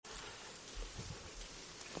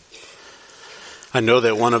I know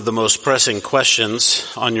that one of the most pressing questions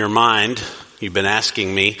on your mind, you've been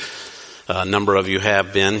asking me, a number of you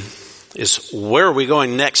have been, is where are we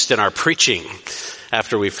going next in our preaching?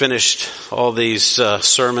 After we finished all these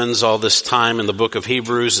sermons, all this time in the book of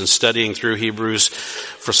Hebrews and studying through Hebrews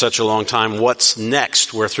for such a long time, what's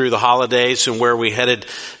next? We're through the holidays and where are we headed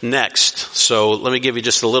next? So let me give you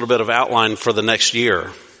just a little bit of outline for the next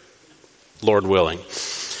year, Lord willing.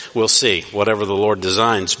 We'll see, whatever the Lord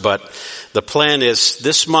designs. But the plan is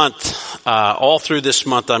this month, all through this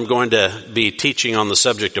month, I'm going to be teaching on the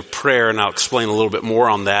subject of prayer, and I'll explain a little bit more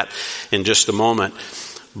on that in just a moment.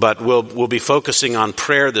 But we'll be focusing on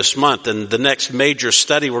prayer this month, and the next major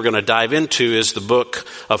study we're going to dive into is the book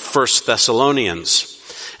of 1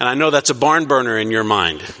 Thessalonians. And I know that's a barn burner in your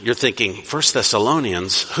mind. You're thinking, 1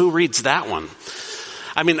 Thessalonians? Who reads that one?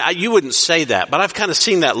 I mean, you wouldn't say that, but I've kind of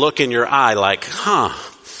seen that look in your eye like,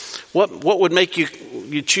 What would make you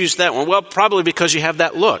choose that one? Well, probably because you have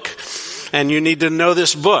that look. And you need to know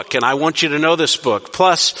this book, and I want you to know this book.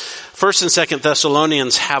 Plus, 1st and 2nd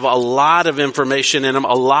Thessalonians have a lot of information in them,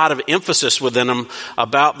 a lot of emphasis within them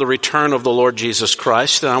about the return of the Lord Jesus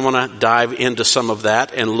Christ. And I want to dive into some of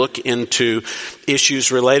that and look into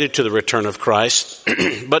issues related to the return of Christ.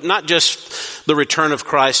 But not just the return of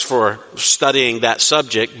Christ for studying that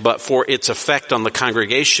subject, but for its effect on the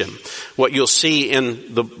congregation. What you'll see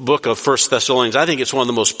in the book of 1 Thessalonians, I think it's one of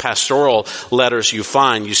the most pastoral letters you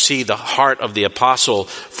find. You see the heart of the apostle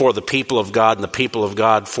for the people of God and the people of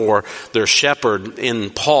God for their shepherd in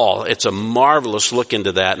Paul. It's a marvelous look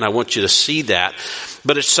into that, and I want you to see that.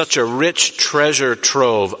 But it's such a rich treasure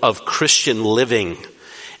trove of Christian living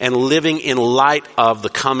and living in light of the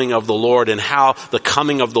coming of the Lord and how the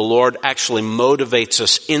coming of the Lord actually motivates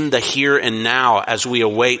us in the here and now as we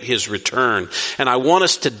await His return. And I want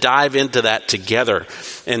us to dive into that together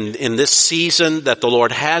in this season that the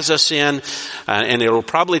Lord has us in. And it will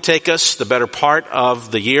probably take us the better part of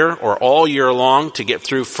the year or all year long to get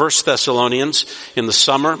through 1 Thessalonians in the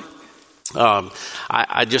summer.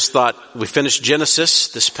 I just thought we finished Genesis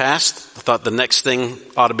this past. I thought the next thing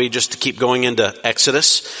ought to be just to keep going into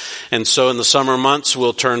Exodus. And so in the summer months,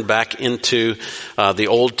 we'll turn back into the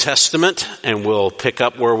Old Testament and we'll pick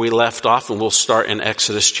up where we left off, and we'll start in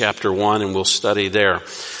Exodus chapter 1 and we'll study there.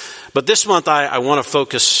 But this month I want to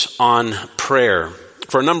focus on prayer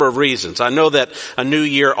for a number of reasons. I know that a new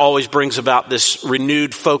year always brings about this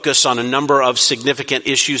renewed focus on a number of significant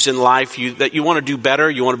issues in life that you want to do better,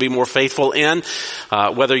 you want to be more faithful in.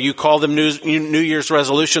 Whether you call them New Year's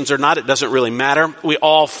resolutions or not, it doesn't really matter. We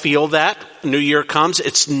all feel that. New Year comes.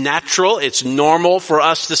 It's natural. It's normal for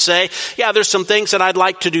us to say, yeah, there's some things that I'd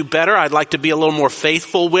like to do better. I'd like to be a little more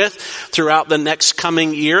faithful with throughout the next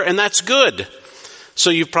coming year, and that's good. So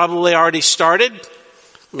you've probably already started.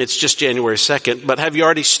 It's just January 2nd, but have you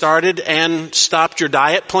already started and stopped your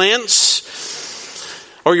diet plans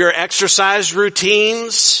or your exercise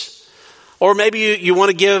routines? Or maybe you want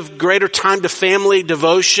to give greater time to family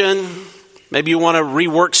devotion. Maybe you want to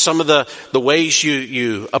rework some of the ways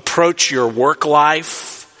you approach your work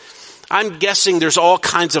life. I'm guessing there's all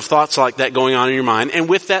kinds of thoughts like that going on in your mind. And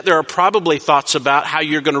with that, there are probably thoughts about how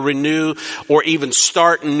you're going to renew or even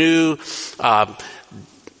start new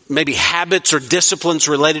maybe habits or disciplines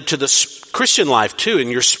related to the Christian life too,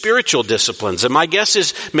 and your spiritual disciplines. And my guess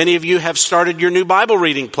is many of you have started your new Bible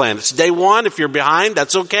reading plan. It's day 1. If you're behind,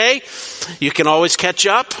 that's okay. You can always catch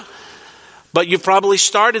up. But you've probably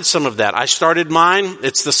started some of that. I started mine.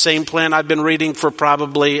 It's the same plan I've been reading for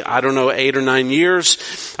probably, 8 or 9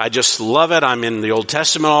 years. I just love it. I'm in the Old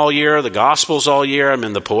Testament all year, the Gospels all year. I'm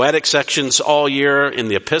in the poetic sections all year, in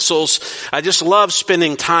the epistles. I just love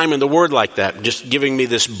spending time in the Word like that, just giving me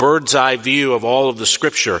this bird's eye view of all of the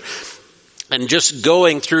Scripture. And just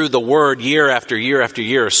going through the Word year after year after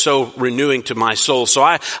year is so renewing to my soul. So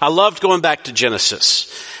I loved going back to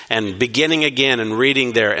Genesis and beginning again and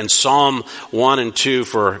reading there, and Psalm 1 and 2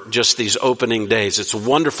 for just these opening days. It's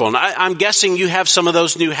wonderful. And I'm guessing you have some of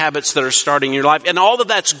those new habits that are starting in your life. And all of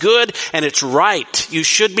that's good and it's right. You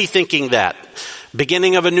should be thinking that.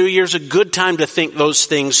 Beginning of a new year is a good time to think those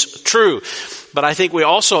things true. But I think we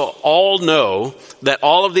also all know that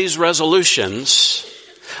all of these resolutions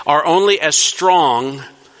are only as strong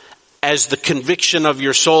as the conviction of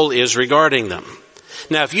your soul is regarding them.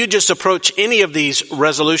 Now, if you just approach any of these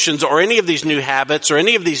resolutions or any of these new habits or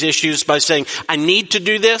any of these issues by saying, I need to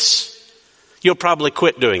do this, you'll probably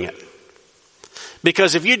quit doing it.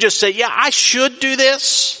 Because if you just say, yeah, I should do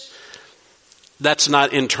this, that's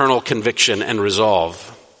not internal conviction and resolve.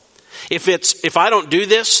 If I don't do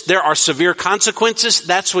this, there are severe consequences,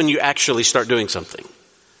 that's when you actually start doing something.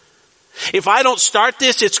 If I don't start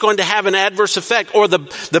this, it's going to have an adverse effect. Or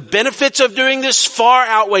the benefits of doing this far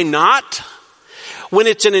outweigh not. When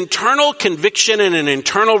it's an internal conviction and an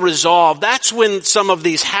internal resolve, that's when some of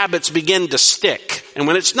these habits begin to stick. And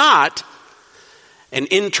when it's not an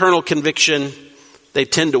internal conviction, they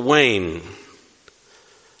tend to wane.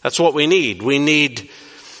 That's what we need. We need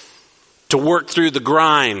to work through the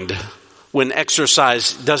grind when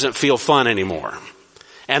exercise doesn't feel fun anymore.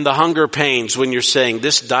 And the hunger pains when you're saying,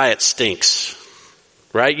 this diet stinks.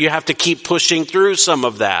 Right? You have to keep pushing through some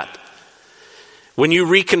of that. When you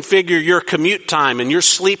reconfigure your commute time and your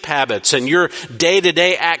sleep habits and your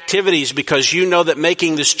day-to-day activities because you know that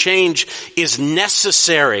making this change is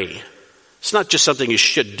necessary. It's not just something you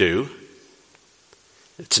should do.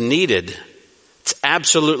 It's needed. It's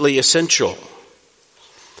absolutely essential.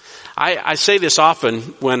 I say this often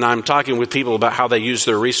when I'm talking with people about how they use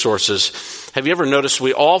their resources. Have you ever noticed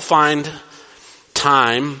we all find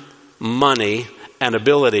time, money, and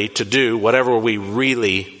ability to do whatever we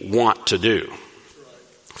really want to do?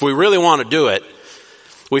 If we really want to do it,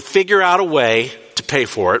 we figure out a way to pay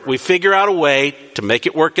for it. We figure out a way to make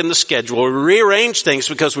it work in the schedule. We rearrange things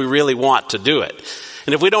because we really want to do it.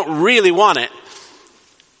 And if we don't really want it,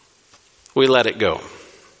 we let it go.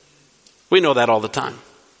 We know that all the time.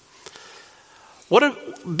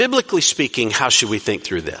 Biblically speaking, how should we think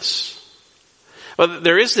through this? Well,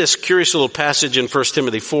 there is this curious little passage in 1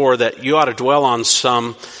 Timothy 4 that you ought to dwell on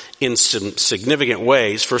in some significant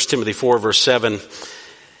ways. 1 Timothy 4 verse 7. It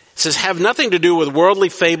says, have nothing to do with worldly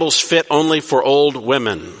fables fit only for old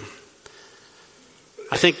women.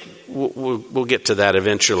 I think we'll get to that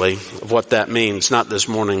eventually, of what that means. Not this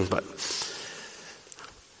morning, but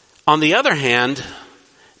on the other hand,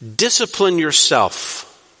 discipline yourself.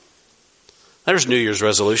 There's New Year's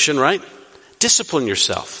resolution, right? Discipline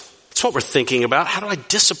yourself. That's what we're thinking about. How do I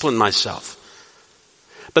discipline myself?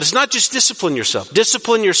 But it's not just discipline yourself.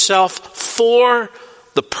 Discipline yourself for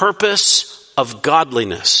the purpose of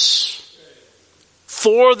godliness.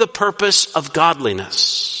 For the purpose of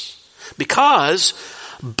godliness. Because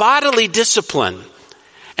bodily discipline,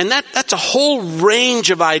 and that's a whole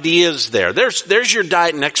range of ideas there. There's your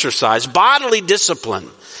diet and exercise. Bodily discipline.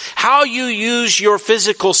 How you use your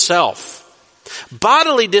physical self.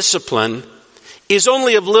 Bodily discipline is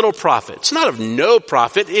only of little profit. It's not of no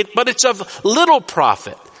profit, but it's of little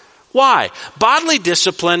profit. Why? Bodily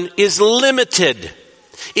discipline is limited.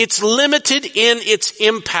 It's limited in its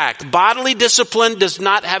impact. Bodily discipline does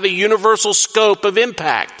not have a universal scope of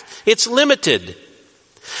impact. It's limited.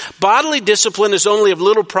 Bodily discipline is only of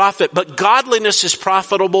little profit, but godliness is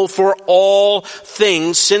profitable for all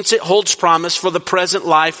things, since it holds promise for the present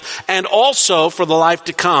life and also for the life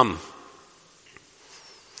to come.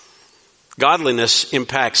 Godliness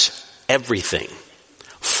impacts everything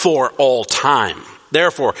for all time.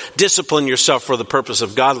 Therefore, discipline yourself for the purpose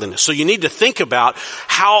of godliness. So you need to think about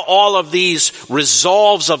how all of these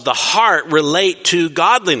resolves of the heart relate to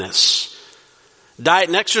godliness. Diet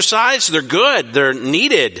and exercise, they're good, they're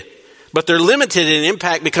needed, but they're limited in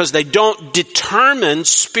impact because they don't determine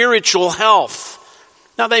spiritual health.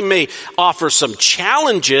 Now, they may offer some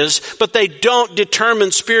challenges, but they don't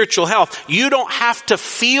determine spiritual health. You don't have to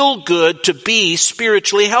feel good to be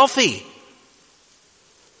spiritually healthy.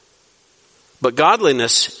 But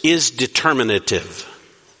godliness is determinative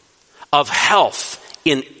of health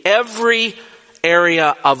in every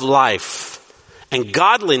area of life. And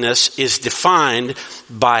godliness is defined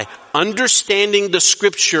by understanding the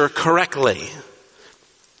scripture correctly.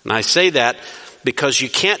 And I say that because you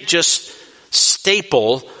can't just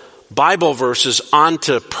staple Bible verses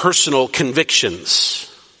onto personal convictions.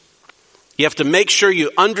 You have to make sure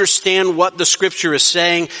you understand what the scripture is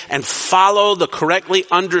saying and follow the correctly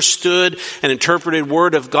understood and interpreted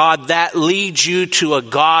word of God that leads you to a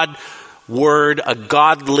God word, a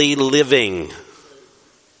godly living.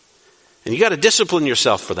 And you got to discipline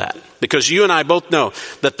yourself for that, because you and I both know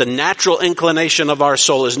that the natural inclination of our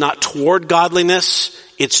soul is not toward godliness,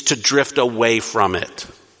 it's to drift away from it.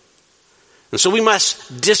 And so we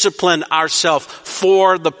must discipline ourselves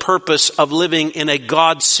for the purpose of living in a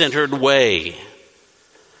God-centered way.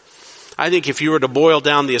 I think if you were to boil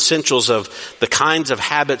down the essentials of the kinds of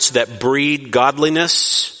habits that breed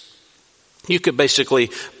godliness, you could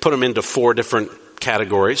basically put them into 4 different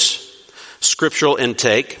categories: scriptural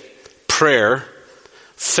intake, prayer,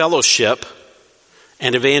 fellowship,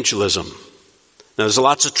 and evangelism. Now, there's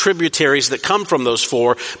lots of tributaries that come from those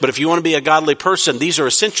 4, but if you want to be a godly person, these are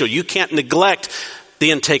essential. You can't neglect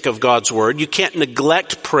the intake of God's word. You can't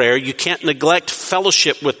neglect prayer. You can't neglect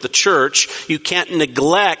fellowship with the church. You can't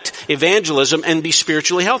neglect evangelism and be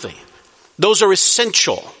spiritually healthy. Those are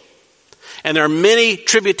essential. And there are many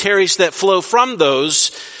tributaries that flow from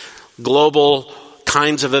those: global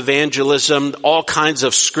kinds of evangelism, all kinds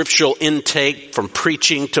of scriptural intake, from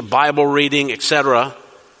preaching to Bible reading, etc.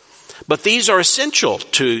 But these are essential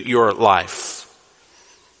to your life.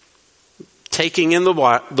 Taking in the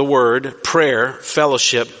word, prayer,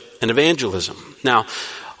 fellowship, and evangelism. Now,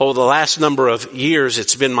 over the last number of years,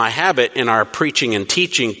 it's been my habit in our preaching and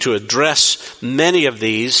teaching to address many of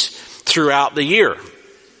these throughout the year.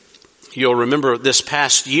 You'll remember this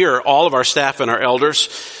past year, all of our staff and our elders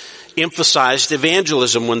emphasized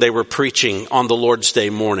evangelism when they were preaching on the Lord's Day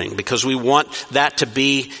morning, because we want that to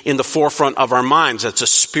be in the forefront of our minds. That's a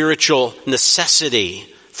spiritual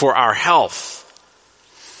necessity for our health.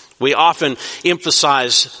 We often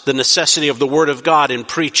emphasize the necessity of the Word of God in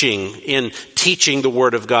preaching, in teaching the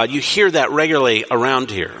Word of God. You hear that regularly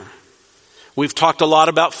around here. We've talked a lot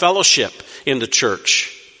about fellowship in the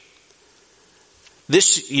church.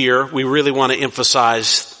 This year, we really want to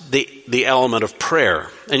emphasize the element of prayer.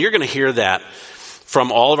 And you're going to hear that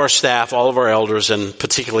from all of our staff, all of our elders, and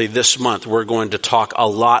particularly this month, we're going to talk a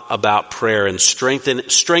lot about prayer and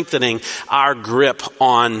strengthening our grip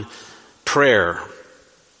on prayer.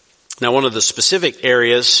 Now, one of the specific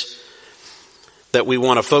areas that we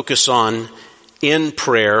want to focus on in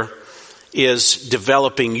prayer is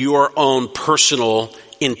developing your own personal,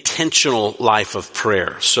 intentional life of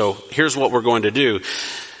prayer. So here's what we're going to do.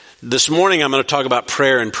 This morning I'm going to talk about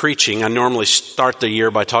prayer and preaching. I normally start the year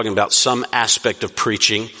by talking about some aspect of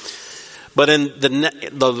preaching. But in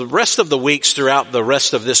the rest of the weeks throughout the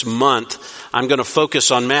rest of this month, I'm going to focus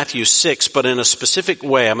on Matthew 6, but in a specific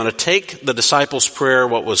way. I'm going to take the disciples' prayer,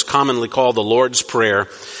 what was commonly called the Lord's Prayer,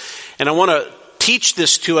 and I want to teach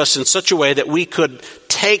this to us in such a way that we could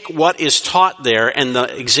take what is taught there and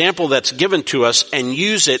the example that's given to us and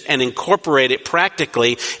use it and incorporate it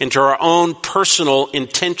practically into our own personal,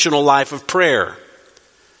 intentional life of prayer.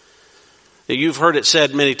 You've heard it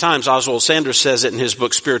said many times. Oswald Sanders says it in his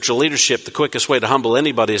book, Spiritual Leadership. The quickest way to humble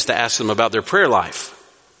anybody is to ask them about their prayer life.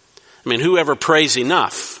 I mean, whoever prays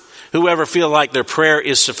enough, whoever feels like their prayer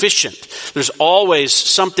is sufficient. There's always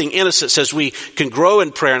something in us that says we can grow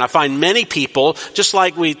in prayer. And I find many people, just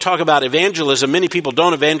like we talk about evangelism, many people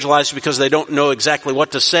don't evangelize because they don't know exactly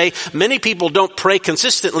what to say. Many people don't pray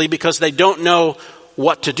consistently because they don't know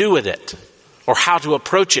what to do with it or how to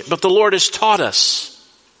approach it. But the Lord has taught us.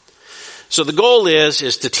 So the goal is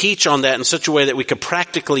to teach on that in such a way that we can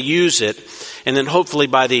practically use it. And then hopefully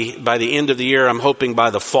by the end of the year, I'm hoping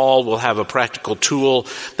by the fall, we'll have a practical tool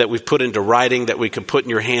that we've put into writing that we could put in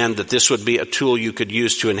your hand, that this would be a tool you could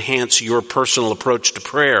use to enhance your personal approach to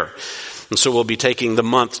prayer. And so we'll be taking the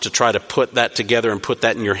month to try to put that together and put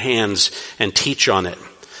that in your hands and teach on it.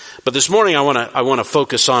 But this morning I want to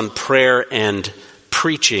focus on prayer and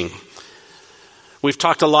preaching. We've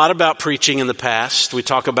talked a lot about preaching in the past. We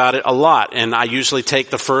talk about it a lot, and I usually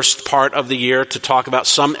take the first part of the year to talk about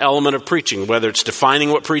some element of preaching, whether it's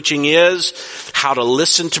defining what preaching is, how to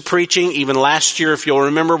listen to preaching. Even last year, if you'll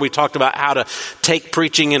remember, we talked about how to take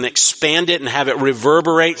preaching and expand it and have it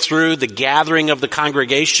reverberate through the gathering of the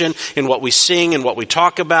congregation in what we sing and what we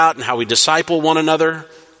talk about and how we disciple one another.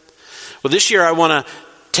 Well, this year I want to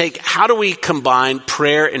take, how do we combine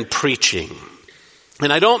prayer and preaching?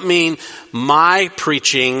 And I don't mean my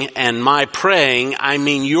preaching and my praying. I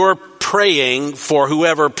mean your praying for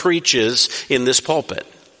whoever preaches in this pulpit.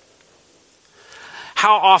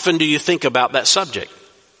 How often do you think about that subject?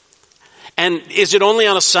 And is it only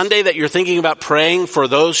on a Sunday that you're thinking about praying for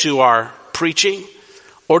those who are preaching?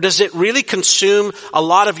 Or does it really consume a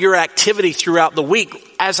lot of your activity throughout the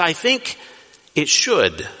week, as I think it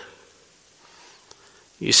should?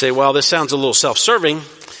 You say, well, this sounds a little self-serving.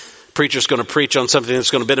 Preacher's going to preach on something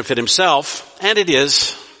that's going to benefit himself. And it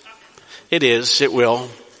is. It will.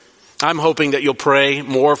 I'm hoping that you'll pray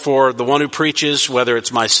more for the one who preaches, whether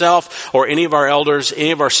it's myself or any of our elders,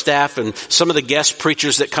 any of our staff, and some of the guest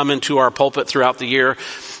preachers that come into our pulpit throughout the year.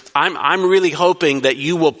 I'm really hoping that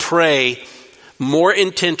you will pray more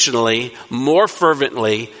intentionally, more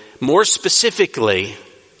fervently, more specifically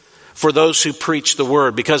for those who preach the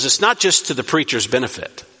word, because it's not just to the preacher's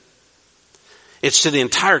benefit. It's to the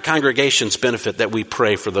entire congregation's benefit that we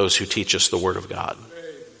pray for those who teach us the Word of God.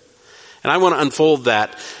 And I want to unfold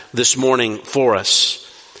that this morning for us,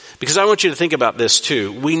 because I want you to think about this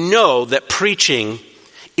too. We know that preaching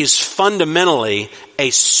is fundamentally a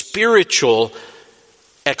spiritual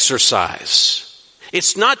exercise.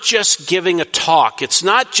 It's not just giving a talk. It's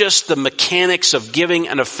not just the mechanics of giving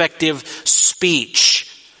an effective speech.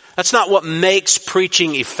 That's not what makes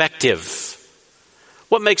preaching effective.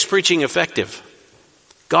 What makes preaching effective?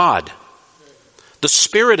 God. The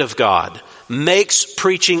Spirit of God makes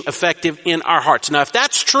preaching effective in our hearts. Now, if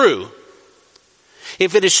that's true,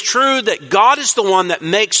 if it is true that God is the one that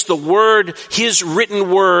makes the word, his written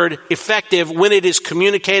word, effective when it is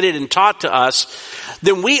communicated and taught to us,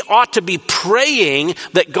 then we ought to be praying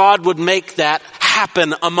that God would make that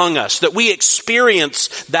happen among us, that we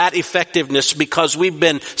experience that effectiveness because we've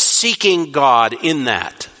been seeking God in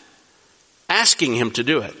that, asking him to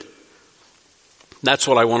do it. That's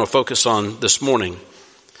what I want to focus on this morning.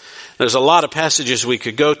 There's a lot of passages we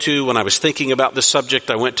could go to. When I was thinking about this subject,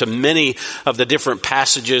 I went to many of the different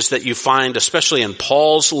passages that you find, especially in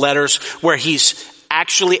Paul's letters, where he's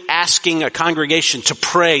actually asking a congregation to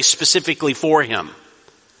pray specifically for him.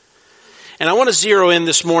 And I want to zero in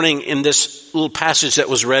this morning in this little passage that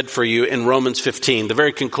was read for you in Romans 15, the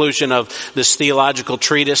very conclusion of this theological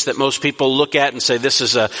treatise that most people look at and say this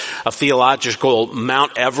is a theological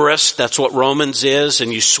Mount Everest. That's what Romans is.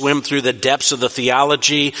 And you swim through the depths of the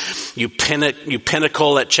theology. You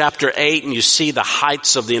pinnacle at chapter 8 and you see the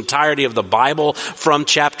heights of the entirety of the Bible from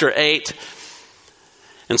chapter 8.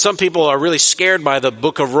 And some people are really scared by the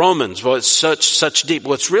book of Romans. Well, it's such deep.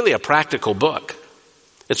 Well, it's really a practical book.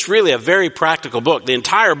 It's really a very practical book. The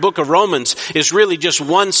entire book of Romans is really just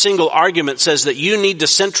one single argument, says that you need to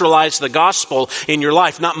centralize the gospel in your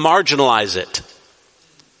life, not marginalize it.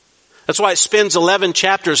 That's why it spends 11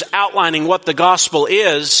 chapters outlining what the gospel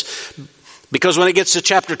is, because when it gets to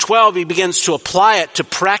chapter 12, he begins to apply it to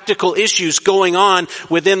practical issues going on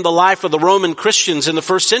within the life of the Roman Christians in the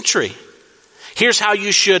first century. Here's how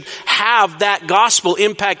you should have that gospel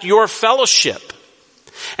impact your fellowship.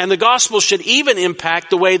 And the gospel should even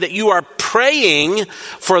impact the way that you are praying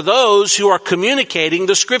for those who are communicating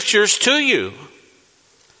the scriptures to you.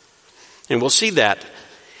 And we'll see that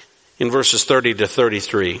in verses 30 to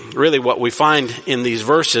 33. Really what we find in these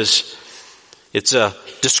verses, it's a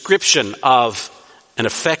description of an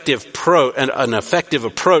effective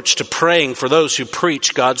approach to praying for those who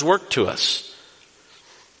preach God's work to us.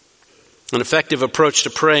 An effective approach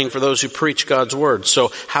to praying for those who preach God's word.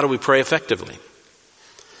 So how do we pray effectively?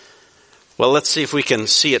 Well, let's see if we can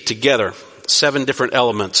see it together. 7 different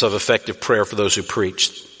elements of effective prayer for those who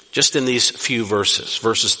preach. Just in these few verses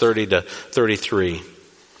 30 to 33.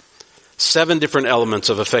 7 different elements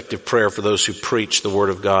of effective prayer for those who preach the word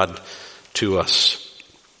of God to us.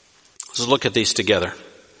 Let's look at these together.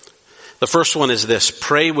 The first one is this: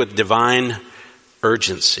 pray with divine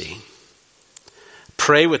urgency.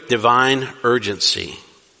 Pray with divine urgency.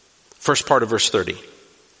 First part of verse 30.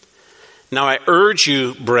 Now I urge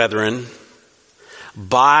you, brethren,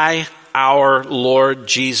 by our Lord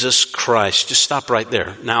Jesus Christ. Just stop right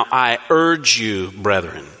there. Now I urge you,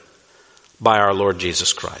 brethren, by our Lord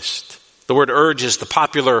Jesus Christ. The word urge is the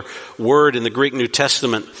popular word in the Greek New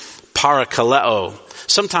Testament, parakaleo.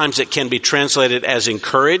 Sometimes it can be translated as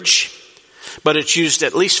encourage, but it's used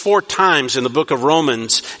at least 4 times in the book of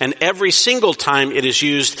Romans, and every single time it is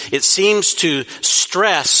used, it seems to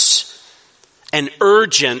stress an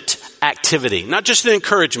urgent activity. Not just an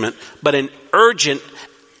encouragement, but an urgent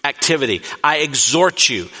activity. I exhort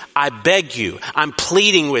you. I beg you. I'm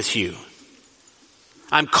pleading with you.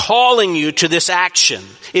 I'm calling you to this action.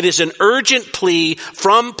 It is an urgent plea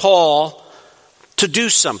from Paul to do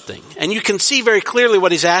something. And you can see very clearly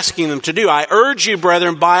what he's asking them to do. I urge you,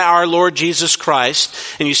 brethren, by our Lord Jesus Christ.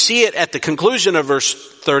 And you see it at the conclusion of verse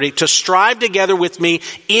 30, to strive together with me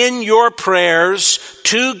in your prayers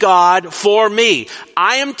to God for me.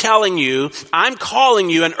 I am telling you, I'm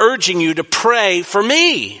calling you and urging you to pray for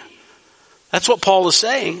me. That's what Paul is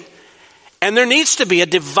saying. And there needs to be a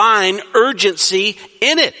divine urgency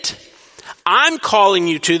in it. I'm calling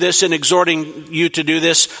you to this and exhorting you to do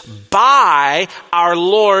this by our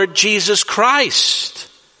Lord Jesus Christ.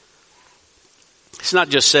 He's not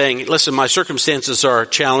just saying, listen, my circumstances are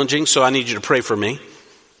challenging, so I need you to pray for me.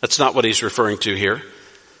 That's not what he's referring to here.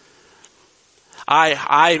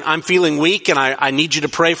 I'm feeling weak and I need you to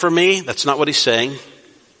pray for me. That's not what he's saying.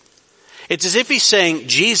 It's as if he's saying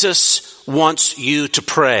Jesus wants you to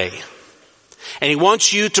pray. And he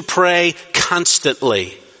wants you to pray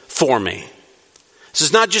constantly for me. This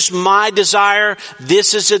is not just my desire.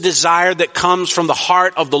 This is a desire that comes from the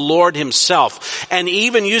heart of the Lord himself. And he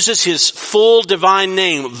even uses his full divine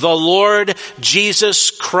name, the Lord Jesus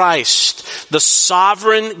Christ, the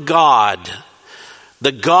sovereign God,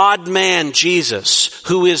 the God-man Jesus,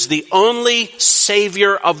 who is the only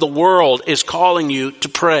Savior of the world, is calling you to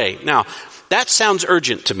pray. Now, that sounds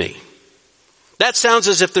urgent to me. That sounds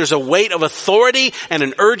as if there's a weight of authority and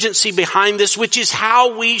an urgency behind this, which is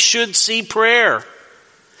how we should see prayer.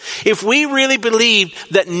 If we really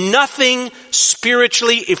believed that nothing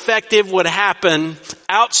spiritually effective would happen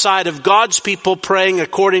outside of God's people praying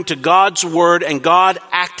according to God's word and God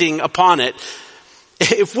acting upon it,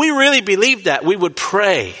 if we really believed that, we would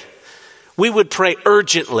pray. We would pray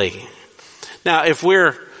urgently. Now, if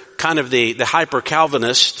we're kind of the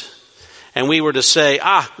hyper-Calvinist, and we were to say,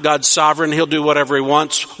 God's sovereign, he'll do whatever he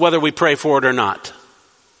wants, whether we pray for it or not.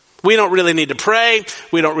 We don't really need to pray.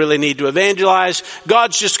 We don't really need to evangelize.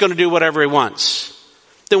 God's just going to do whatever he wants.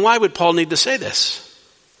 Then why would Paul need to say this?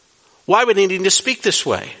 Why would he need to speak this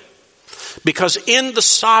way? Because in the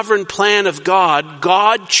sovereign plan of God,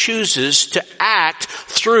 God chooses to act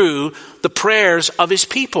through the prayers of his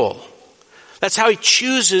people. That's how he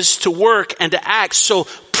chooses to work and to act. So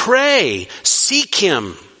pray, seek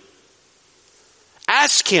him,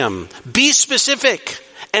 ask him, be specific,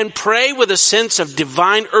 and pray with a sense of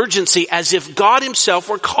divine urgency as if God himself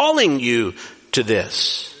were calling you to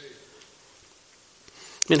this.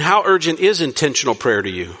 I mean, how urgent is intentional prayer to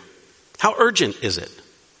you? How urgent is it?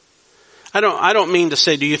 I don't mean to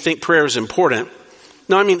say, do you think prayer is important?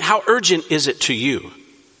 No, I mean, how urgent is it to you?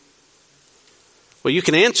 Well, you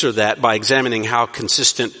can answer that by examining how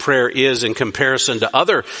consistent prayer is in comparison to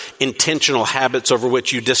other intentional habits over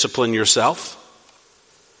which you discipline yourself.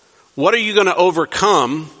 What are you going to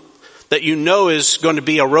overcome that you know is going to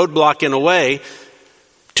be a roadblock in a way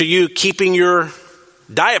to you keeping your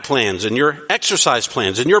diet plans and your exercise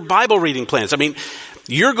plans and your Bible reading plans? I mean,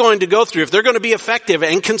 you're going to go through, if they're going to be effective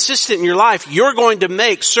and consistent in your life, you're going to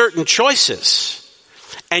make certain choices.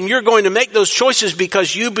 And you're going to make those choices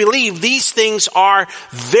because you believe these things are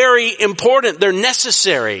very important. They're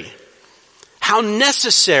necessary. How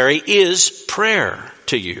necessary is prayer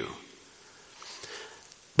to you?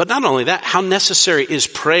 But not only that, how necessary is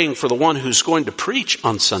praying for the one who's going to preach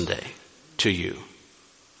on Sunday to you?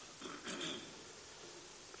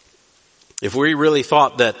 If we really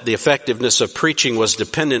thought that the effectiveness of preaching was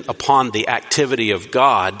dependent upon the activity of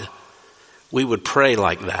God, we would pray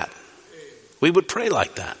like that. We would pray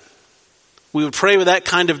like that. We would pray with that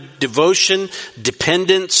kind of devotion,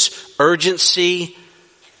 dependence, urgency,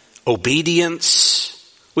 obedience.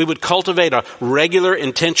 We would cultivate a regular,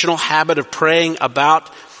 intentional habit of praying about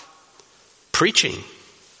preaching.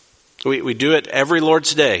 We do it every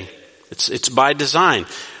Lord's Day. It's by design.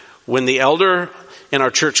 When the elder in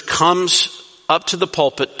our church comes up to the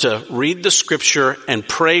pulpit to read the scripture and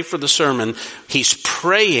pray for the sermon, he's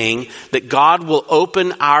praying that God will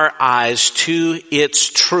open our eyes to its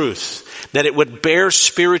truth, that it would bear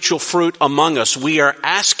spiritual fruit among us. We are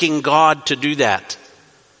asking God to do that.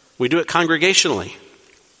 We do it congregationally.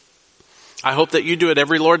 I hope that you do it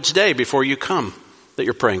every Lord's Day before you come, that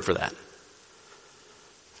you're praying for that.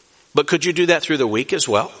 But could you do that through the week as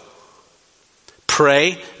well?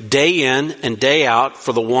 Pray day in and day out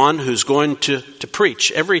for the one who's going to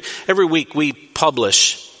preach. Every week we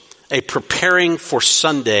publish a Preparing for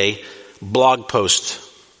Sunday blog post.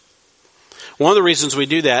 One of the reasons we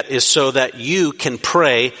do that is so that you can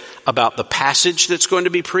pray about the passage that's going to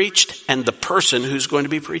be preached and the person who's going to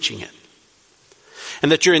be preaching it.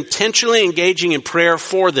 And that you're intentionally engaging in prayer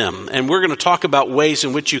for them. And we're going to talk about ways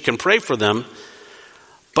in which you can pray for them.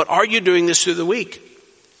 But are you doing this through the week?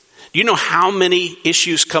 Do you know how many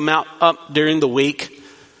issues come up during the week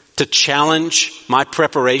to challenge my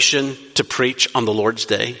preparation to preach on the Lord's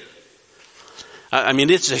Day? I mean,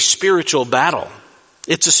 it's a spiritual battle.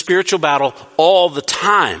 It's a spiritual battle all the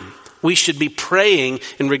time. We should be praying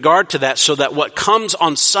in regard to that so that what comes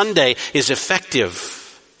on Sunday is effective.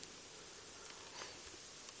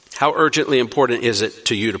 How urgently important is it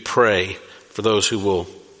to you to pray for those who will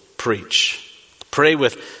preach? Pray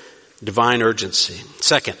with divine urgency.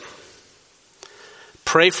 Second,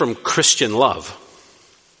 pray from Christian love.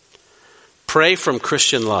 Pray from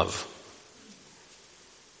Christian love.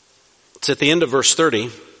 It's at the end of verse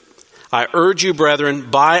 30. I urge you,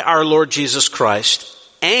 brethren, by our Lord Jesus Christ,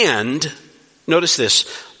 and, notice this,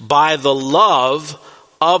 by the love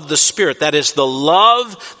of the Spirit. That is the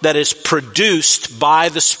love that is produced by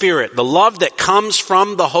the Spirit. The love that comes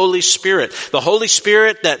from the Holy Spirit. The Holy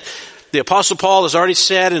Spirit that the Apostle Paul has already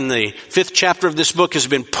said in the 5th chapter of this book has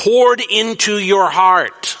been poured into your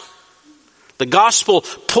heart. The gospel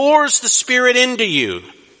pours the Spirit into you.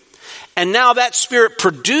 And now that Spirit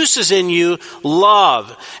produces in you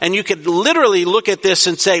love. And you could literally look at this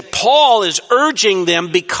and say, Paul is urging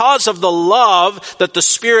them because of the love that the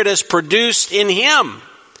Spirit has produced in him.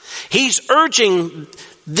 He's urging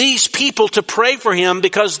these people to pray for him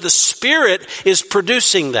because the Spirit is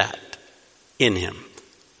producing that in him.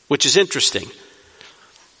 Which is interesting.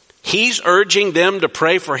 He's urging them to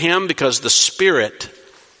pray for him because the Spirit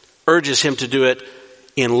urges him to do it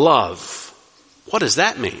in love. What does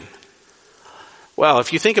that mean? Well,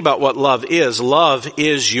 if you think about what love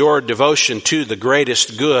is your devotion to the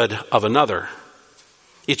greatest good of another.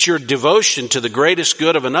 It's your devotion to the greatest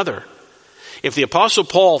good of another. If the Apostle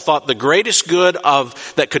Paul thought the greatest good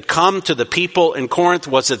that could come to the people in Corinth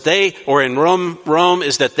was that in Rome,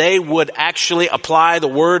 is that they would actually apply the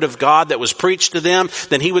word of God that was preached to them,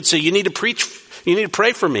 then he would say, you need to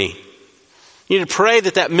pray for me. You need to pray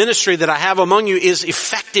that ministry that I have among you is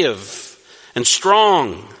effective and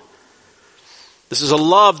strong. This is a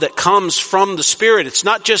love that comes from the Spirit. It's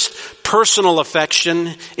not just personal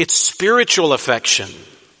affection, it's spiritual affection.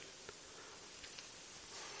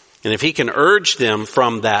 And if he can urge them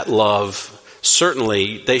from that love,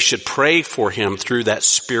 certainly they should pray for him through that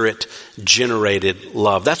Spirit-generated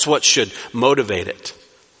love. That's what should motivate it.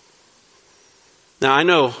 Now, I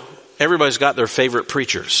know everybody's got their favorite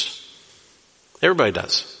preachers. Everybody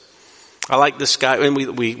does. I like this guy, and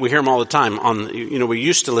we hear him all the time. We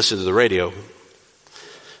used to listen to the radio,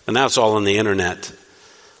 and now it's all on the internet.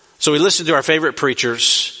 So we listen to our favorite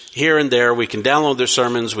preachers here and there. We can download their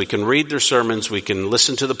sermons, we can read their sermons, we can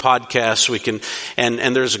listen to the podcasts,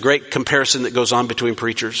 and there's a great comparison that goes on between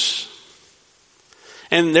preachers.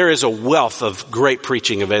 And there is a wealth of great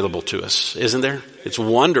preaching available to us, isn't there? It's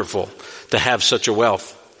wonderful to have such a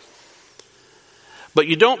wealth. But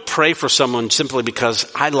you don't pray for someone simply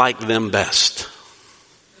because I like them best.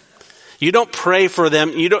 You don't pray for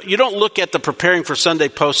them. You don't look at the Preparing for Sunday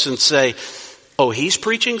posts and say, oh, he's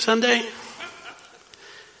preaching Sunday?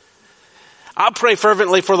 I'll pray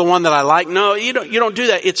fervently for the one that I like. No, you don't do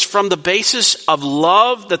that. It's from the basis of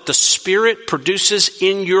love that the Spirit produces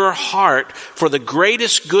in your heart for the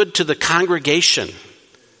greatest good to the congregation.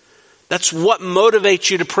 That's what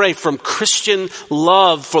motivates you to pray, from Christian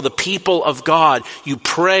love for the people of God. You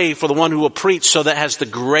pray for the one who will preach, so that has the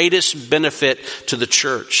greatest benefit to the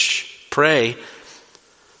church. Pray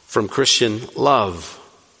from Christian love.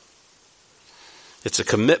 It's a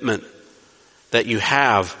commitment that you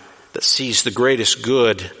have that sees the greatest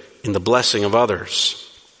good in the blessing of others.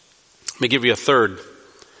 Let me give you a third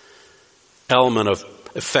element of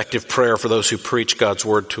effective prayer for those who preach God's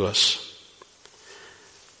word to us.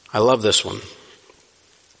 I love this one.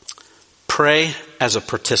 Pray as a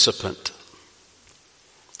participant.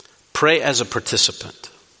 Pray as a participant.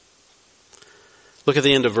 Look at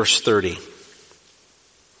the end of verse 30.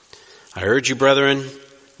 I urge you, brethren,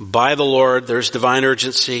 by the Lord, there's divine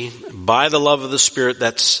urgency, by the love of the Spirit,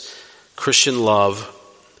 that's Christian love,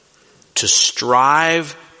 to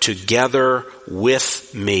strive together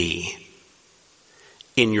with me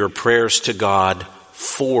in your prayers to God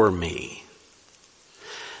for me.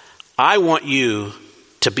 I want you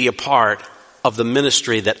to be a part of the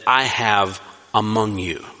ministry that I have among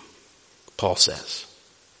you, Paul says.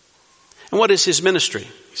 And what is his ministry?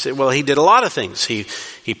 You say, well, he did a lot of things. He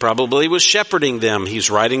probably was shepherding them. He's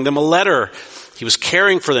writing them a letter. He was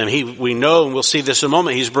caring for them. We know, and we'll see this in a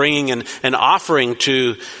moment, he's bringing an offering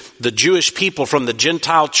to the Jewish people from the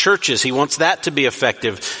Gentile churches. He wants that to be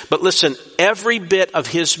effective. But listen, every bit of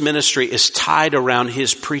his ministry is tied around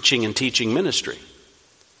his preaching and teaching ministry.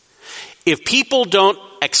 If people don't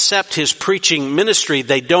accept his preaching ministry,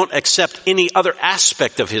 they don't accept any other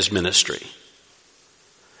aspect of his ministry.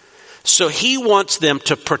 So he wants them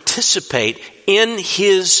to participate in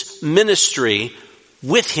his ministry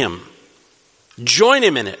with him. Join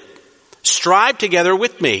him in it. Strive together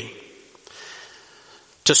with me.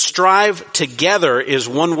 To strive together is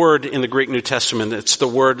one word in the Greek New Testament. It's the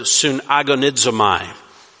word sunagonizomai.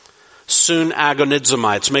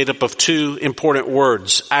 Sunagonizomai. It's made up of two important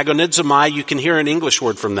words. Agonizomai, you can hear an English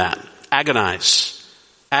word from that. Agonize.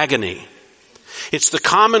 Agony. It's the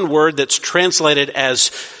common word that's translated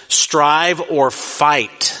as strive or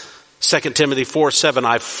fight. 2 Timothy 4:7,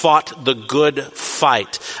 I've fought the good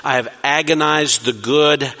fight. I have agonized the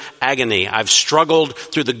good agony. I've struggled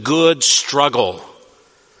through the good struggle.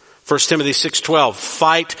 1 Timothy 6:12,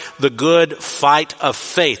 fight the good fight of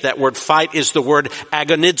faith. That word fight is the word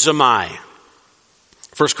agonizomai.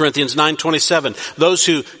 1 Corinthians 9:27, those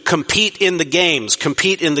who compete in the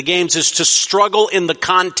games is to struggle in the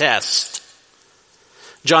contest.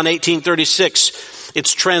 John 18:36,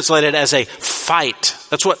 it's translated as a fight.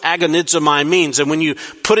 That's what agonizomai means. And when you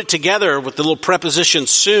put it together with the little preposition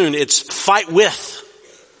soon, it's fight with.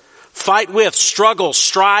 Fight with, struggle,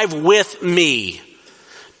 strive with me.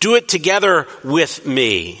 Do it together with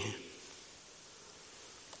me.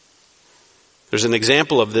 There's an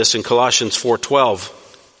example of this in Colossians 4:12.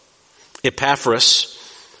 Epaphras,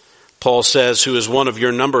 Paul says, who is one of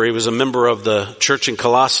your number, he was a member of the church in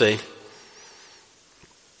Colossae.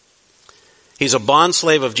 He's a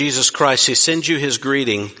bondslave of Jesus Christ. He sends you his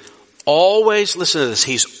greeting. Always, listen to this,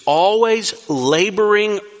 he's always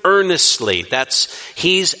laboring earnestly.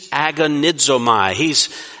 He's agonizomai. He's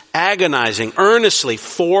agonizing earnestly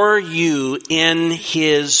for you in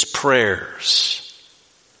his prayers.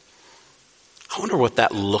 I wonder what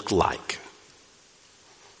that looked like.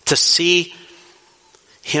 To see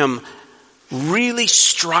him really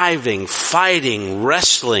striving, fighting,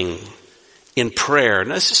 wrestling in prayer.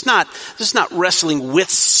 Now, this is not wrestling with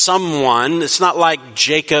someone. It's not like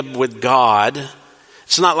Jacob with God.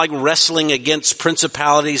 It's not like wrestling against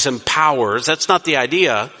principalities and powers. That's not the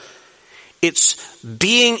idea. It's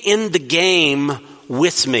being in the game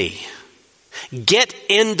with me. Get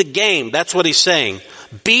in the game. That's what he's saying.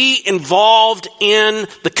 Be involved in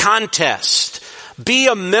the contest. Be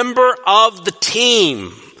a member of the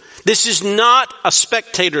team. This is not a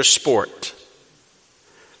spectator sport.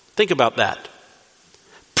 Think about that.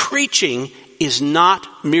 Preaching is not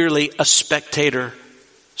merely a spectator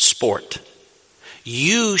sport.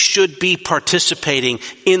 You should be participating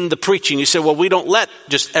in the preaching. You say, well, we don't let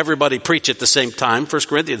just everybody preach at the same time. 1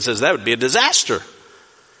 Corinthians says that would be a disaster.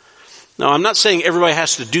 No, I'm not saying everybody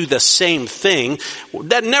has to do the same thing.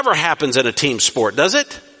 That never happens in a team sport, does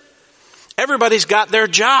it? Everybody's got their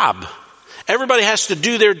job. Everybody has to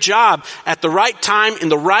do their job at the right time, in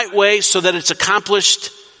the right way, so that it's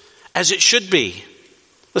accomplished as it should be.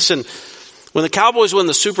 Listen, when the Cowboys won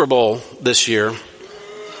the Super Bowl this year,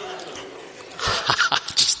 I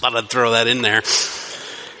just thought I'd throw that in there.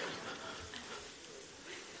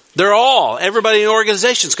 Everybody in the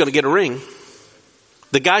organization is going to get a ring.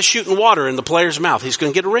 The guy shooting water in the player's mouth, he's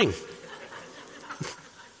going to get a ring.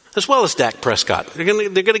 As well as Dak Prescott. They're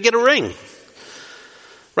going to get a ring.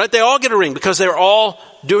 Right? They all get a ring because they're all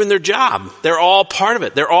doing their job. They're all part of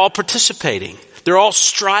it. They're all participating. They're all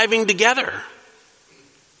striving together.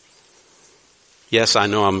 Yes, I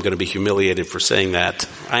know I'm going to be humiliated for saying that.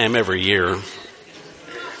 I am every year.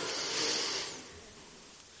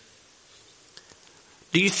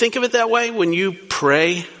 Do you think of it that way when you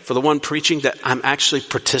pray for the one preaching, that I'm actually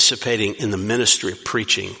participating in the ministry of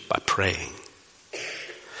preaching by praying?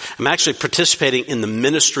 I'm actually participating in the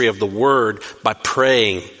ministry of the word by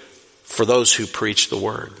praying for those who preach the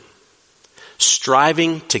word.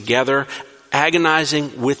 Striving together,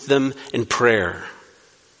 agonizing with them in prayer.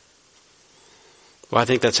 Well, I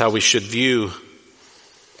think that's how we should view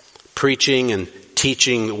preaching and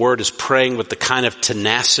teaching the word, as praying with the kind of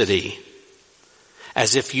tenacity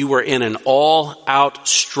as if you were in an all-out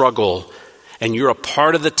struggle and you're a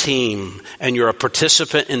part of the team and you're a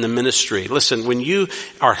participant in the ministry. Listen, when you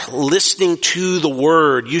are listening to the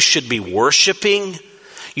word, you should be worshiping.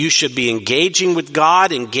 You should be engaging with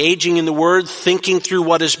God, engaging in the word, thinking through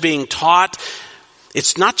what is being taught.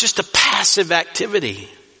 It's not just a passive activity.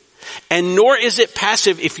 And nor is it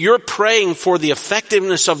passive if you're praying for the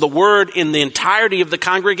effectiveness of the word in the entirety of the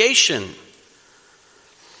congregation.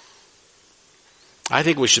 I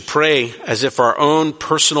think we should pray as if our own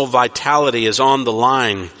personal vitality is on the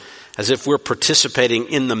line, as if we're participating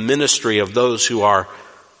in the ministry of those who are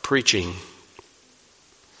preaching.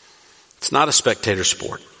 It's not a spectator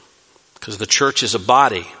sport, because the church is a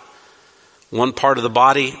body. One part of the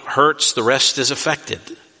body hurts, the rest is affected.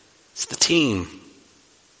 It's the team.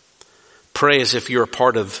 Pray as if you're a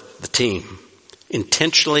part of the team.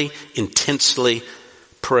 Intentionally, intensely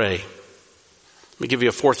pray. Let me give you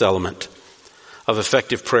a fourth element of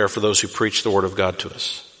effective prayer for those who preach the word of God to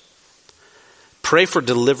us. Pray for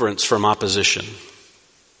deliverance from opposition.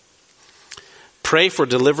 Pray for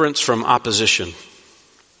deliverance from opposition.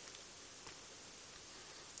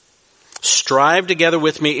 Strive together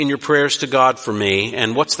with me in your prayers to God for me.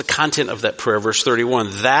 And what's the content of that prayer? Verse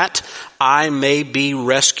 31, that I may be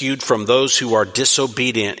rescued from those who are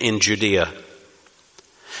disobedient in Judea.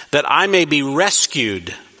 That I may be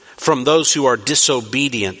rescued from those who are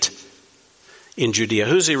disobedient in Judea.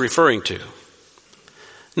 Who's he referring to?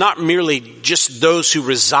 Not merely just those who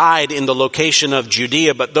reside in the location of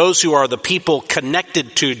Judea, but those who are the people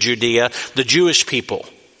connected to Judea, the Jewish people.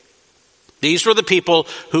 These were the people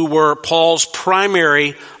who were Paul's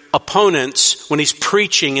primary opponents when he's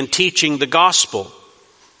preaching and teaching the gospel.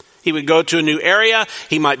 He would go to a new area.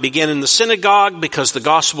 He might begin in the synagogue because the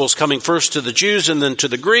gospel is coming first to the Jews and then to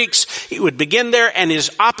the Greeks. He would begin there, and his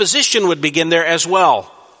opposition would begin there as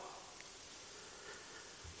well.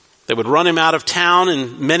 They would run him out of town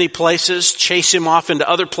in many places, chase him off into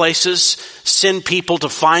other places, send people to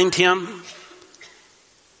find him.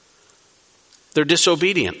 They're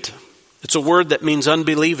disobedient. It's a word that means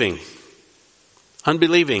unbelieving.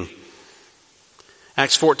 Unbelieving.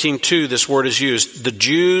 Acts 14:2, this word is used. The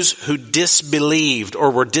Jews who disbelieved or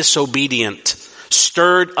were disobedient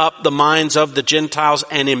stirred up the minds of the Gentiles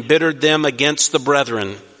and embittered them against the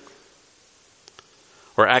brethren.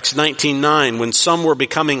 Or Acts 19:9, when some were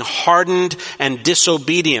becoming hardened and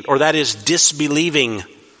disobedient, or that is disbelieving,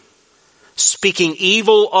 speaking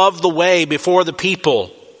evil of the way before the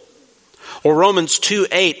people. Or Romans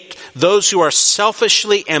 2:8, those who are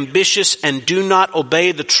selfishly ambitious and do not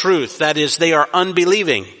obey the truth. That is, they are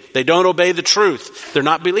unbelieving. They don't obey the truth. They're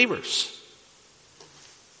not believers.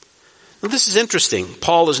 Now, this is interesting.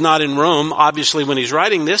 Paul is not in Rome. Obviously, when he's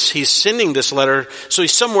writing this, he's sending this letter, so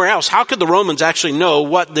he's somewhere else. How could the Romans actually know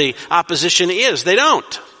what the opposition is? They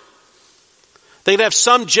don't. They'd have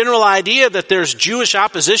some general idea that there's Jewish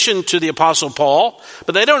opposition to the Apostle Paul,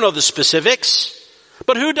 but they don't know the specifics.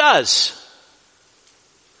 But who does?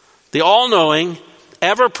 The all-knowing,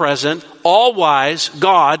 ever-present, all-wise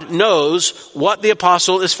God knows what the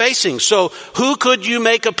apostle is facing. So who could you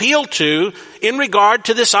make appeal to in regard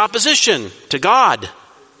to this opposition? To God.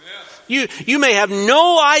 You may have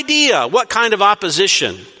no idea what kind of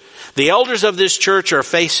opposition the elders of this church are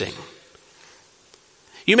facing.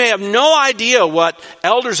 You may have no idea what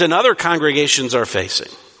elders in other congregations are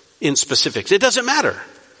facing in specifics. It doesn't matter.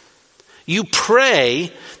 You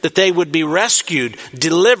pray that they would be rescued,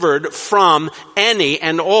 delivered from any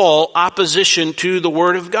and all opposition to the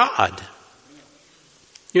Word of God.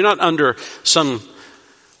 You're not under some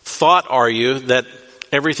thought, are you, that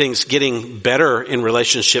everything's getting better in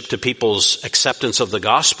relationship to people's acceptance of the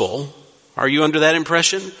gospel? Are you under that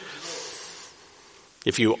impression?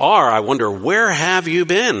 If you are, I wonder, where have you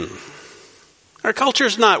been? Our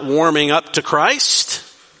culture's not warming up to Christ.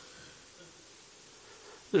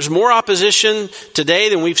 There's more opposition today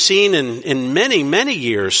than we've seen in many, many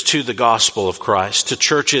years to the gospel of Christ, to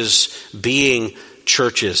churches being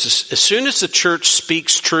churches. As soon as the church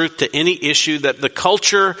speaks truth to any issue that the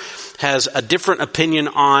culture has a different opinion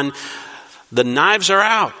on, the knives are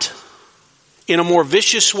out in a more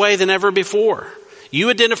vicious way than ever before. You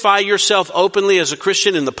identify yourself openly as a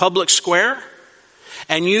Christian in the public square,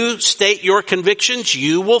 and you state your convictions,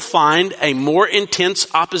 you will find a more intense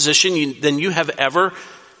opposition than you have ever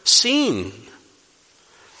seen.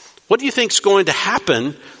 What do you think is going to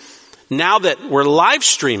happen now that we're live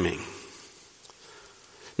streaming?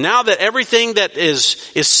 Now that everything that is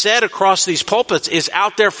said across these pulpits is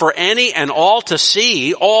out there for any and all to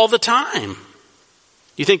see all the time.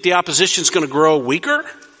 You think the opposition is going to grow weaker?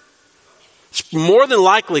 It's more than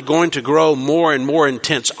likely going to grow more and more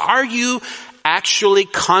intense. Are you actually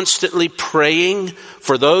constantly praying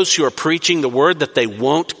for those who are preaching the word that they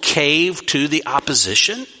won't cave to the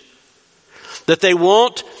opposition? That they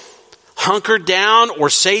won't hunker down or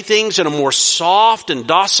say things in a more soft and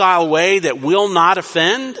docile way that will not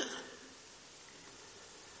offend?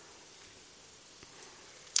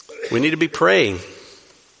 We need to be praying.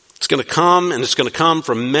 It's going to come, and it's going to come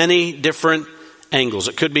from many different angles.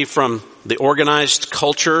 It could be from the organized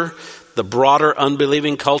culture, the broader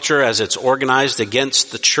unbelieving culture as it's organized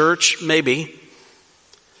against the church, maybe.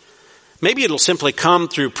 Maybe it'll simply come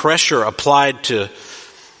through pressure applied to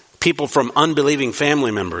people from unbelieving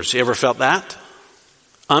family members. You ever felt that?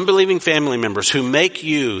 Unbelieving family members who make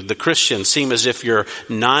you, the Christian, seem as if you're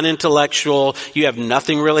non-intellectual, you have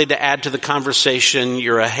nothing really to add to the conversation,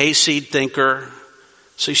 you're a hayseed thinker,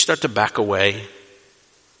 so you start to back away.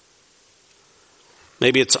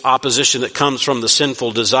 Maybe it's opposition that comes from the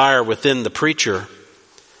sinful desire within the preacher,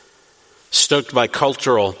 stoked by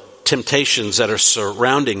cultural temptations that are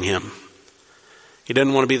surrounding him. He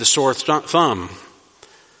doesn't want to be the sore thumb.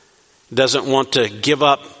 Doesn't want to give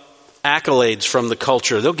up accolades from the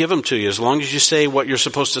culture. They'll give them to you. As long as you say what you're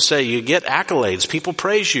supposed to say, you get accolades. People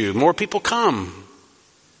praise you. More people come.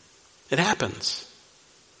 It happens.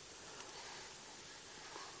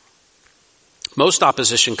 Most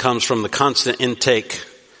opposition comes from the constant intake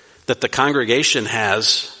that the congregation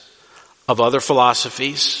has of other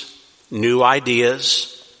philosophies, new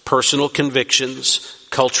ideas, personal convictions,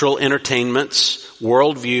 cultural entertainments,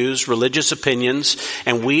 worldviews, religious opinions,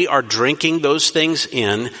 and we are drinking those things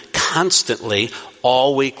in constantly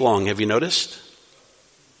all week long. Have you noticed?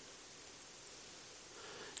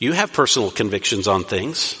 You have personal convictions on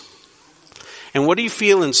things. And what do you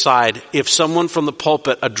feel inside if someone from the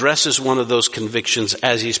pulpit addresses one of those convictions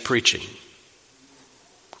as he's preaching?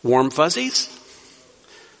 Warm fuzzies?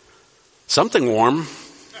 Something warm.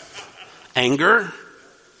 Anger?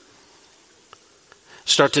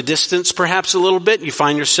 Start to distance perhaps a little bit. You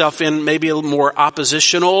find yourself in maybe a more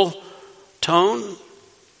oppositional tone.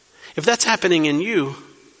 If that's happening in you,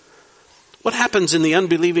 what happens in the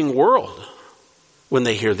unbelieving world when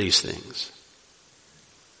they hear these things?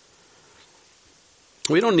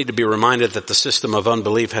 We don't need to be reminded that the system of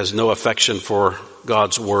unbelief has no affection for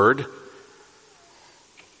God's word.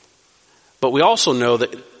 But we also know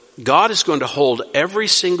that God is going to hold every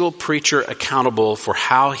single preacher accountable for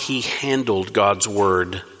how he handled God's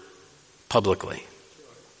word publicly.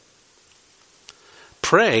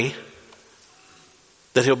 Pray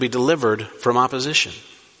that he'll be delivered from opposition.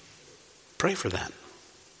 Pray for that.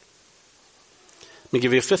 Let me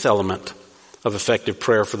give you a fifth element of effective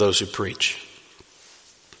prayer for those who preach.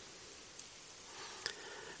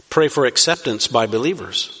 Pray for acceptance by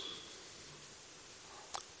believers.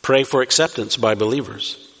 Pray for acceptance by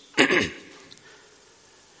believers.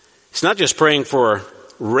 It's not just praying for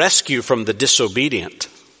rescue from the disobedient,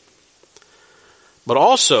 but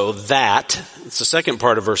also that, it's the second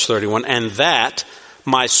part of verse 31, and that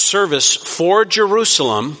my service for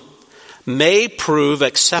Jerusalem may prove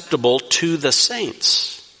acceptable to the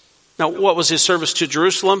saints. Now, what was his service to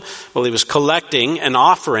Jerusalem? Well, he was collecting an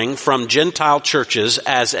offering from Gentile churches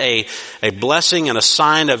as a blessing and a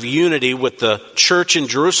sign of unity with the church in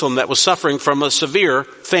Jerusalem that was suffering from a severe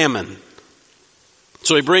famine.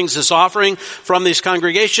 So he brings this offering from these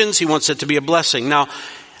congregations. He wants it to be a blessing. Now,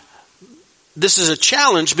 this is a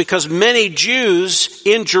challenge because many Jews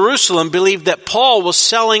in Jerusalem believed that Paul was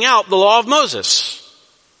selling out the law of Moses.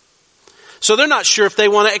 So they're not sure if they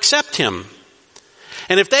want to accept him.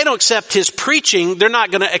 And if they don't accept his preaching, they're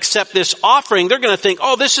not going to accept this offering. They're going to think,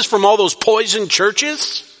 oh, this is from all those poison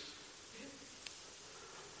churches.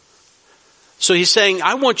 So he's saying,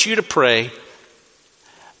 I want you to pray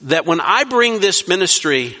that when I bring this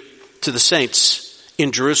ministry to the saints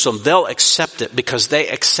in Jerusalem, they'll accept it because they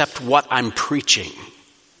accept what I'm preaching.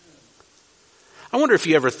 I wonder if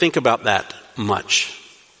you ever think about that much.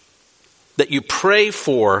 That you pray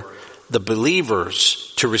for the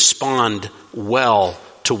believers to respond well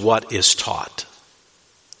to what is taught.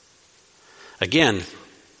 Again,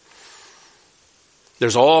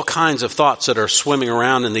 there's all kinds of thoughts that are swimming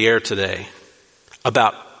around in the air today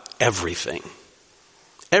about everything.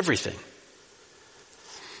 Everything.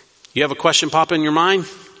 You have a question pop in your mind?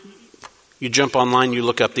 You jump online, you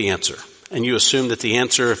look up the answer. And you assume that the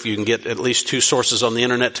answer, if you can get at least 2 sources on the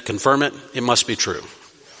internet to confirm it, it must be true.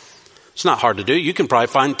 It's not hard to do. You can probably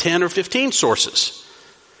find 10 or 15 sources.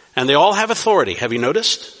 And they all have authority. Have you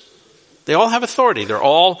noticed? They all have authority. They're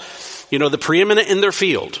all, the preeminent in their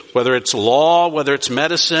field. Whether it's law, whether it's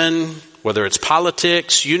medicine, whether it's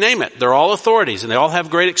politics, you name it. They're all authorities and they all have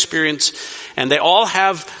great experience and they all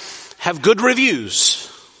have good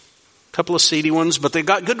reviews. A couple of seedy ones, but they've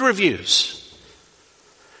got good reviews.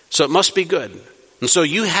 So it must be good. And so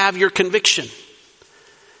you have your conviction.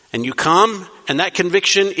 And you come, and that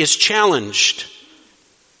conviction is challenged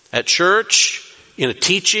at church, in a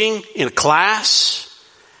teaching, in a class.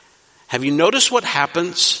 Have you noticed what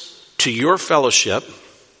happens to your fellowship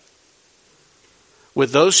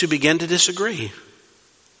with those who begin to disagree?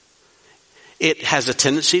 It has a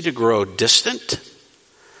tendency to grow distant,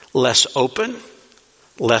 less open,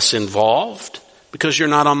 less involved, because you're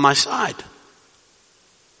not on my side.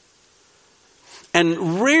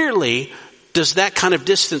 And rarely does that kind of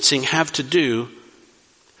distancing have to do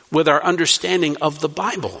with our understanding of the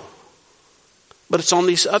Bible? But it's on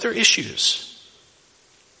these other issues.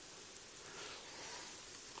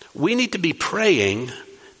 We need to be praying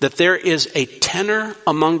that there is a tenor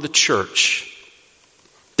among the church.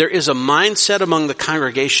 There is a mindset among the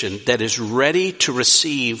congregation that is ready to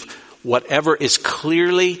receive whatever is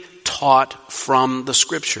clearly taught from the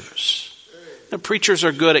Scriptures. Now, preachers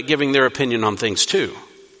are good at giving their opinion on things too.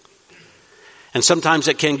 And sometimes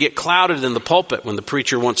it can get clouded in the pulpit when the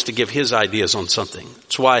preacher wants to give his ideas on something.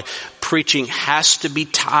 That's why preaching has to be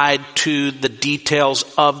tied to the details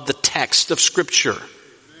of the text of Scripture.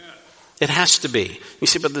 It has to be. You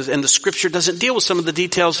see, and the Scripture doesn't deal with some of the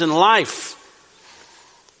details in life.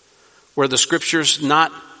 Where the Scripture's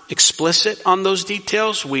not explicit on those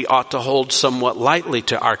details, we ought to hold somewhat lightly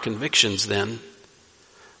to our convictions then.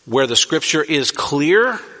 Where the Scripture is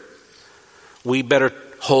clear, we better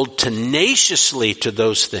hold tenaciously to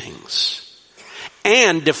those things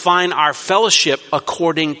and define our fellowship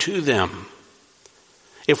according to them.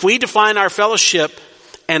 If we define our fellowship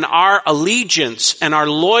and our allegiance and our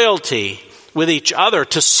loyalty with each other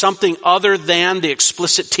to something other than the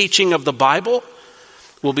explicit teaching of the Bible,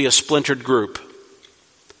 we'll be a splintered group.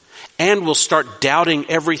 And we'll start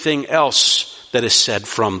doubting everything else that is said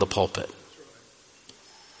from the pulpit.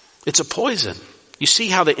 It's a poison. You see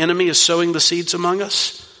how the enemy is sowing the seeds among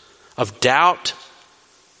us of doubt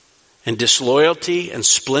and disloyalty and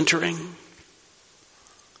splintering?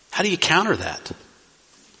 How do you counter that?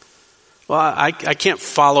 Well, I can't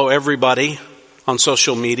follow everybody on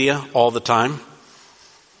social media all the time.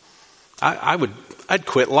 I'd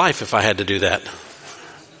quit life if I had to do that.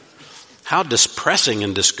 How depressing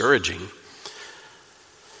and discouraging.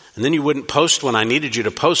 And then you wouldn't post when I needed you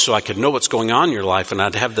to post so I could know what's going on in your life, and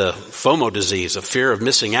I'd have the FOMO disease, a fear of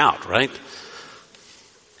missing out, right?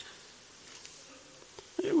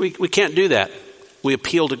 We can't do that. We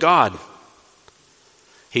appeal to God.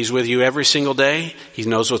 He's with you every single day. He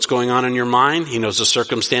knows what's going on in your mind. He knows the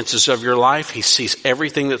circumstances of your life. He sees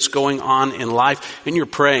everything that's going on in life. And you're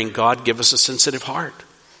praying, God, give us a sensitive heart.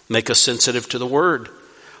 Make us sensitive to the Word.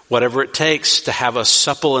 Whatever it takes to have us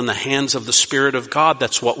supple in the hands of the Spirit of God,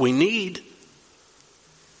 that's what we need.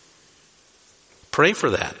 Pray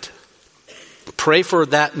for that. Pray for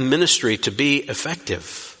that ministry to be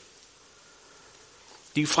effective.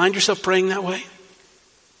 Do you find yourself praying that way?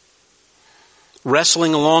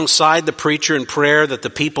 Wrestling alongside the preacher in prayer that the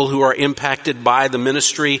people who are impacted by the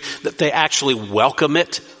ministry, that they actually welcome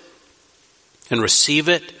it and receive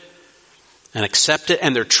it and accept it,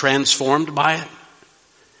 and they're transformed by it.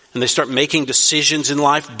 And they start making decisions in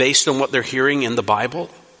life based on what they're hearing in the Bible.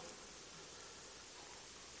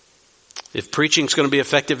 If preaching is going to be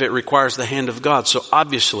effective, it requires the hand of God. So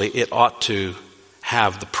obviously it ought to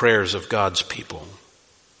have the prayers of God's people.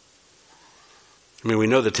 I mean, we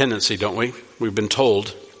know the tendency, don't we? We've been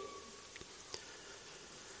told.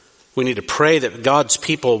 We need to pray that God's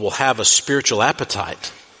people will have a spiritual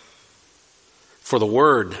appetite for the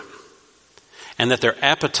Word, and that their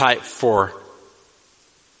appetite for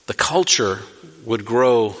the culture would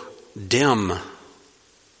grow dim. You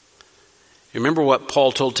remember what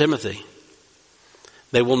Paul told Timothy?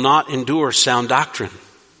 They will not endure sound doctrine,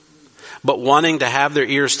 but wanting to have their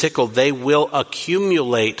ears tickled, they will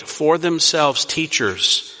accumulate for themselves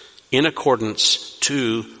teachers in accordance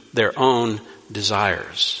to their own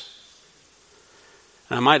desires.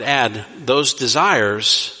 And I might add, those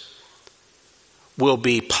desires will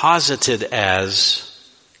be posited as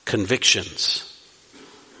convictions.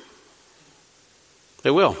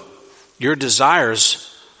 They will. Your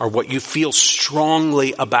desires are what you feel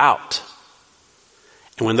strongly about.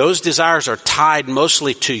 And when those desires are tied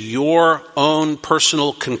mostly to your own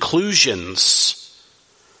personal conclusions,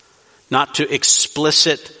 not to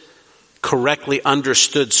explicit, correctly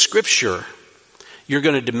understood Scripture, you're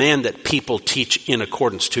going to demand that people teach in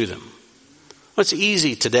accordance to them. Well, it's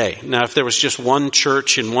easy today. Now, if there was just one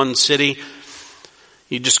church in one city,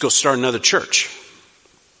 you just go start another church.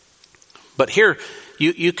 But here,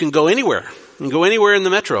 you can go anywhere. You can go anywhere in the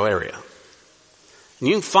metro area. And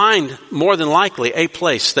you can find, more than likely, a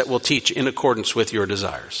place that will teach in accordance with your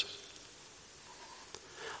desires.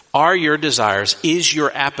 Are your desires, is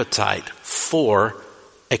your appetite for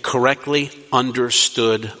a correctly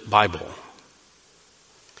understood Bible?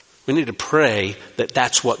 We need to pray that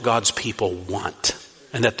that's what God's people want,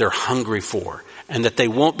 and that they're hungry for, and that they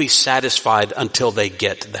won't be satisfied until they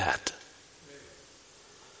get that.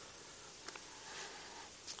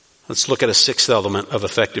 Let's look at a sixth element of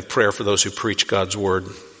effective prayer for those who preach God's Word.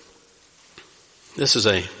 This is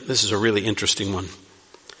a really interesting one.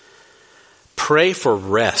 Pray for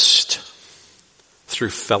rest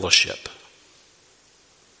through fellowship.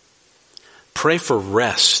 Pray for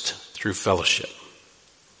rest through fellowship.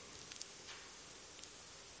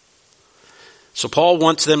 So Paul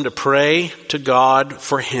wants them to pray to God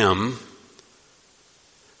for him,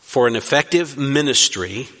 for an effective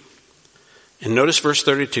ministry. And notice verse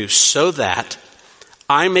 32, so that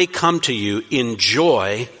I may come to you in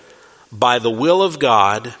joy by the will of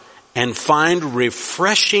God and find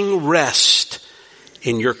refreshing rest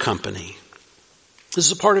in your company. This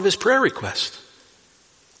is a part of his prayer request.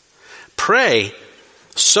 Pray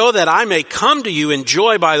so that I may come to you in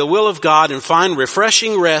joy by the will of God and find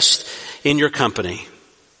refreshing rest in your company.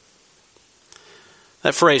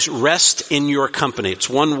 That phrase, rest in your company, it's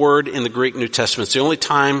one word in the Greek New Testament. It's the only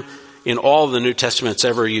time in all of the New Testament it's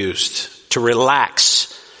ever used. To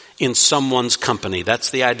relax in someone's company. That's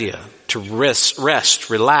the idea. To rest,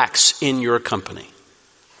 relax in your company.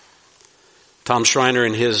 Tom Schreiner,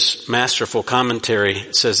 in his masterful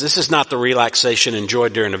commentary, says this is not the relaxation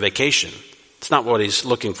enjoyed during a vacation. It's not what he's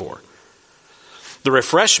looking for. The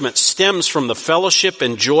refreshment stems from the fellowship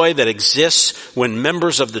and joy that exists when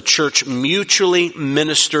members of the church mutually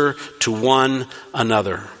minister to one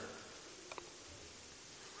another.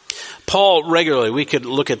 Paul regularly, we could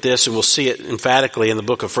look at this and we'll see it emphatically in the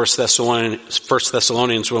book of 1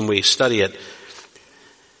 Thessalonians when we study it.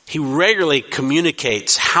 He regularly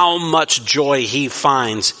communicates how much joy he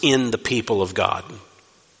finds in the people of God.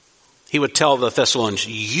 He would tell the Thessalonians,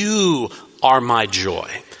 you are my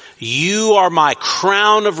joy. You are my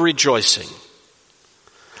crown of rejoicing.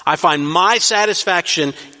 I find my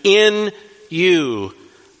satisfaction in you,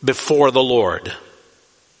 before the Lord.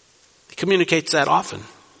 He communicates that often.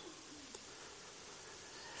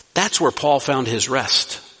 That's where Paul found his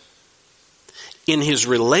rest. In his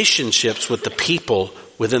relationships with the people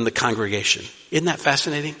within the congregation. Isn't that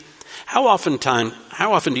fascinating? How often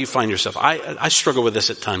do you find yourself? I struggle with this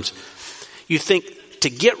at times. You think, to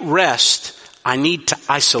get rest, I need to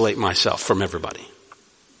isolate myself from everybody.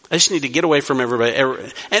 I just need to get away from everybody.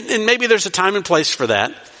 And maybe there's a time and place for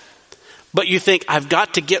that. But you think, I've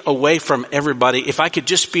got to get away from everybody. If I could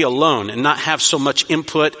just be alone and not have so much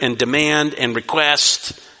input and demand and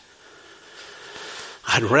request,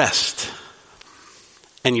 I'd rest.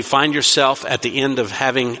 And you find yourself at the end of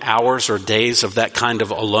having hours or days of that kind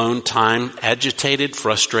of alone time, agitated,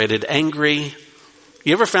 frustrated, angry.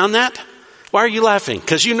 You ever found that? Why are you laughing?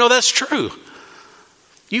 Because you know that's true.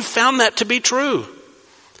 You found that to be true.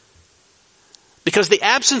 Because the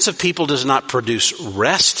absence of people does not produce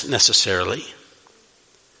rest necessarily.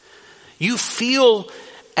 You feel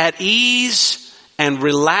at ease and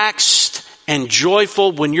relaxed and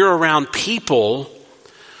joyful when you're around people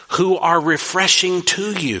who are refreshing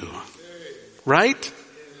to you. Right?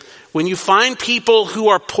 When you find people who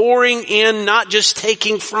are pouring in, not just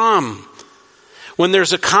taking from. When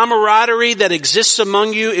there's a camaraderie that exists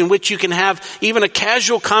among you in which you can have even a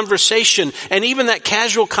casual conversation, and even that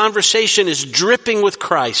casual conversation is dripping with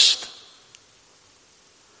Christ.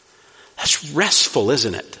 That's restful,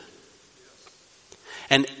 isn't it?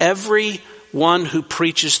 And everyone who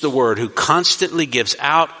preaches the word, who constantly gives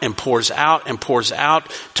out and pours out and pours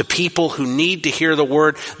out to people who need to hear the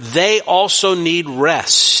word, they also need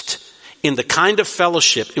rest in the kind of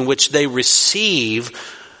fellowship in which they receive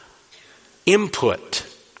input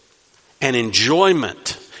and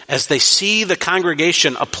enjoyment as they see the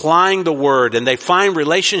congregation applying the word and they find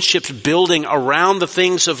relationships building around the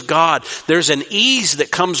things of God. There's an ease that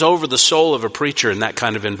comes over the soul of a preacher in that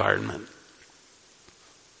kind of environment.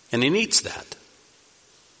 And he needs that.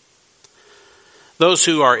 Those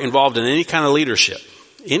who are involved in any kind of leadership,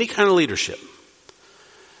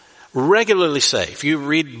 regularly say, if you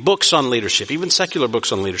read books on leadership, even secular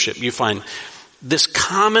books on leadership, you find this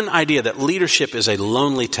common idea that leadership is a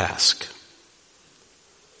lonely task.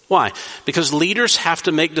 Why? Because leaders have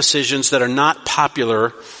to make decisions that are not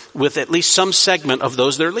popular with at least some segment of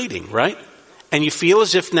those they're leading, right? And you feel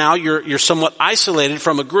as if now you're somewhat isolated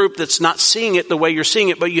from a group that's not seeing it the way you're seeing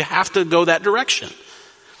it, but you have to go that direction.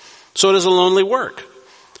 So it is a lonely work.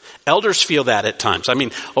 Elders feel that at times. I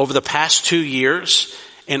mean, over the past 2 years,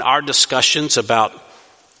 in our discussions about,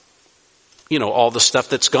 all the stuff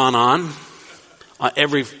that's gone on,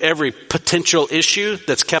 every potential issue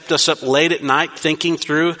that's kept us up late at night thinking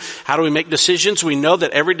through how do we make decisions. We know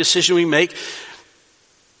that every decision we make,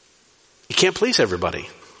 you can't please everybody.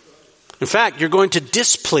 In fact, you're going to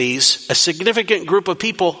displease a significant group of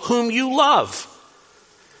people whom you love.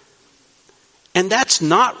 And that's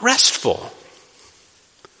not restful.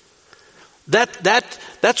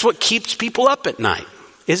 That's what keeps people up at night,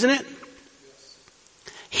 isn't it?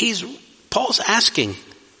 Paul's asking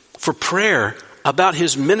for prayer about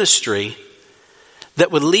his ministry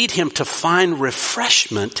that would lead him to find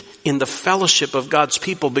refreshment in the fellowship of God's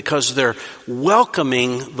people because they're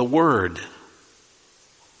welcoming the word.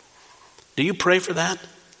 Do you pray for that?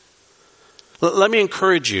 Let me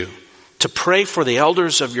encourage you to pray for the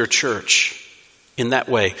elders of your church in that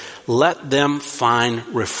way. Let them find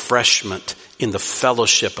refreshment in the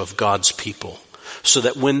fellowship of God's people, so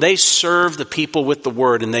that when they serve the people with the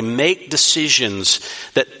word and they make decisions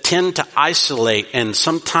that tend to isolate and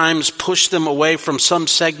sometimes push them away from some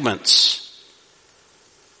segments,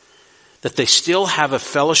 that they still have a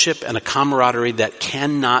fellowship and a camaraderie that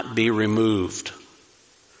cannot be removed.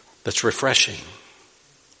 That's refreshing.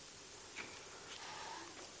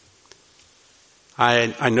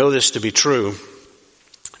 I know this to be true.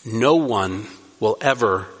 No one will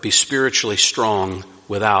ever be spiritually strong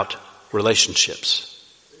without relationships.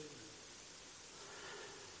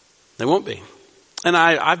 They won't be. And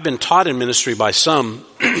I've been taught in ministry by some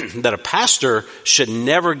that a pastor should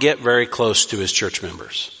never get very close to his church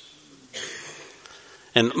members.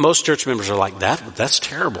 And most church members are like, that's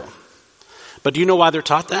terrible. But do you know why they're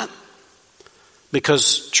taught that?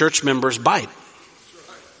 Because church members bite.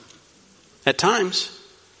 At times.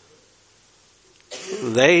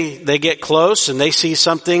 They get close and they see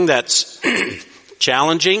something that's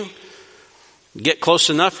challenging. Get close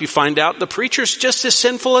enough, you find out the preacher's just as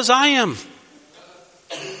sinful as I am.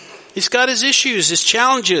 He's got his issues, his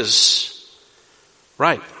challenges.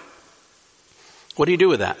 Right. What do you do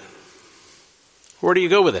with that? Where do you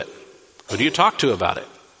go with it? Who do you talk to about it?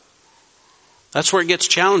 That's where it gets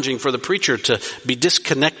challenging for the preacher to be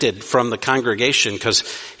disconnected from the congregation because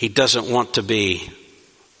he doesn't want to be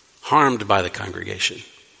harmed by the congregation.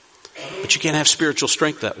 But you can't have spiritual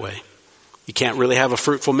strength that way. You can't really have a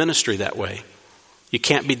fruitful ministry that way. You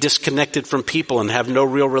can't be disconnected from people and have no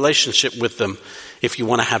real relationship with them if you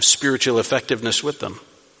want to have spiritual effectiveness with them.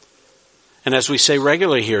 And as we say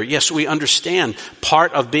regularly here, yes, we understand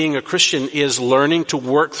part of being a Christian is learning to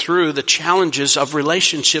work through the challenges of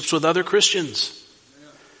relationships with other Christians.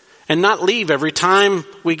 And not leave every time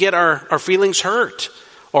we get our feelings hurt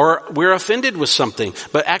or we're offended with something,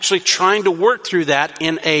 but actually trying to work through that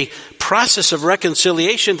in a process of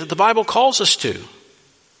reconciliation that the Bible calls us to.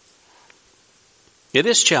 It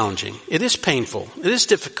is challenging. It is painful. It is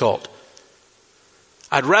difficult.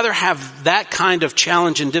 I'd rather have that kind of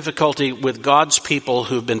challenge and difficulty with God's people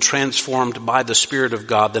who've been transformed by the Spirit of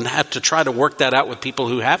God than have to try to work that out with people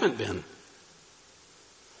who haven't been.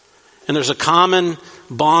 And there's a common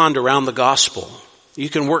bond around the gospel. You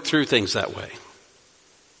can work through things that way.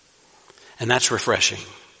 And that's refreshing.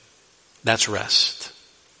 That's rest.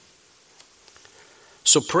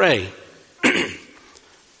 So pray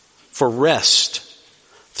for rest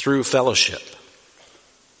through fellowship.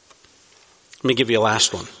 Let me give you a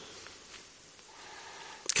last one.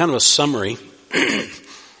 Kind of a summary.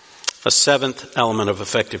 A seventh element of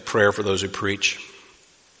effective prayer for those who preach.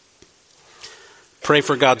 Pray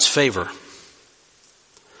for God's favor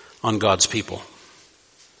on God's people.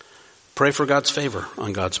 Pray for God's favor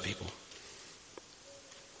on God's people.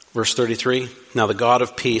 Verse 33, now the God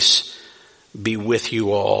of peace be with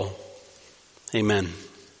you all. Amen.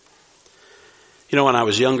 You know, when I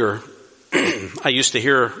was younger, I used to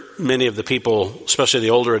hear many of the people, especially the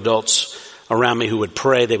older adults around me who would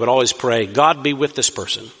pray. They would always pray, God be with this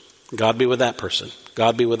person. God be with that person.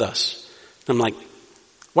 God be with us. I'm like,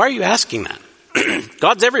 why are you asking that?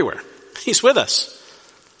 God's everywhere. He's with us.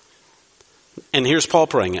 And here's Paul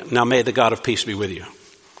praying it. Now may the God of peace be with you.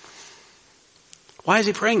 Why is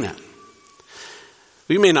he praying that?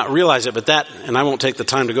 You may not realize it, but that, and I won't take the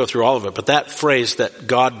time to go through all of it, but that phrase that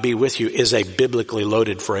God be with you is a biblically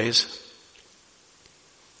loaded phrase.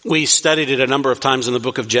 We studied it a number of times in the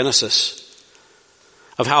book of Genesis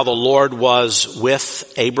of how the Lord was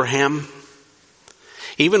with Abraham.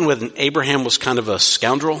 Even when Abraham was kind of a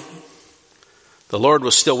scoundrel, the Lord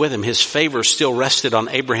was still with him. His favor still rested on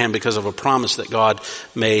Abraham because of a promise that God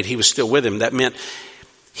made. He was still with him. That meant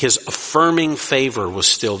his affirming favor was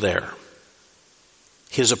still there.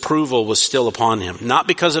 His approval was still upon him. Not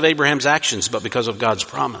because of Abraham's actions, but because of God's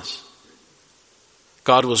promise.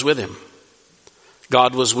 God was with him.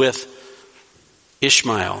 God was with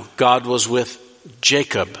Ishmael. God was with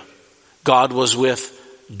Jacob. God was with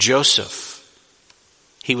Joseph.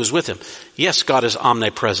 He was with him. Yes, God is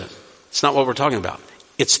omnipresent. It's not what we're talking about.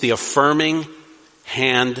 It's the affirming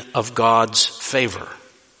hand of God's favor.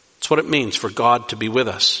 It's what it means for God to be with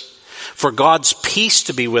us. For God's peace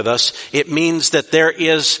to be with us, it means that there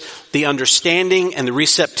is the understanding and the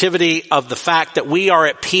receptivity of the fact that we are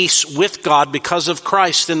at peace with God because of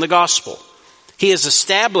Christ in the gospel. He has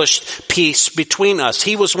established peace between us.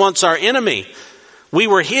 He was once our enemy. We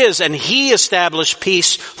were his, and he established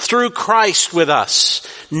peace through Christ with us.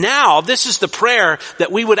 Now, this is the prayer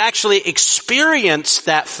that we would actually experience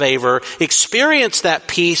that favor, experience that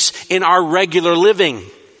peace in our regular living.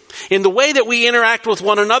 In the way that we interact with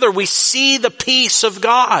one another, we see the peace of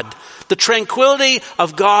God. The tranquility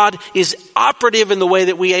of God is operative in the way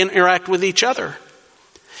that we interact with each other.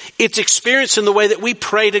 It's experienced in the way that we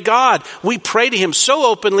pray to God. We pray to him so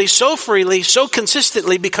openly, so freely, so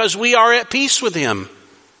consistently because we are at peace with him.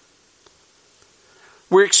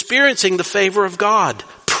 We're experiencing the favor of God.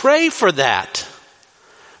 Pray for that.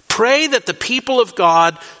 Pray that the people of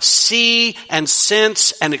God see and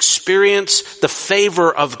sense and experience the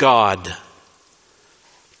favor of God.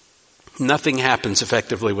 Nothing happens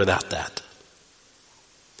effectively without that.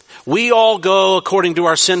 We all go according to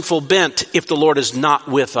our sinful bent if the Lord is not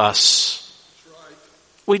with us.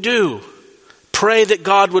 We do. Pray that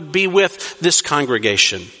God would be with this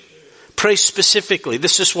congregation. Pray specifically.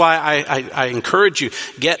 This is why I encourage you,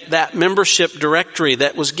 get that membership directory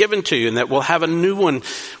that was given to you, and that we'll have a new one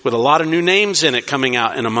with a lot of new names in it coming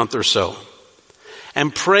out in a month or so.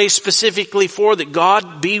 And pray specifically for that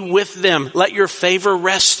God be with them. Let your favor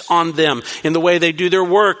rest on them in the way they do their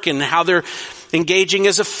work and how they're engaging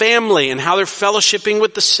as a family and how they're fellowshipping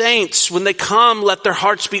with the saints. When they come, let their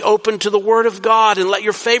hearts be open to the word of God and let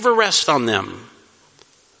your favor rest on them.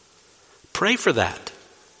 Pray for that.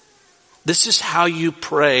 This is how you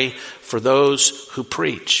pray for those who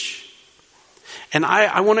preach. And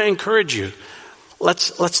I want to encourage you.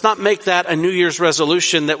 let's not make that a New Year's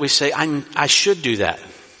resolution that we say, I should do that.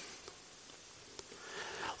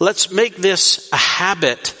 Let's make this a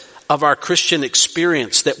habit of our Christian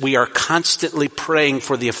experience, that we are constantly praying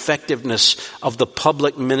for the effectiveness of the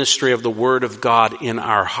public ministry of the Word of God in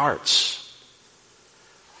our hearts.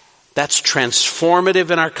 That's transformative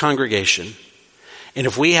in our congregation. And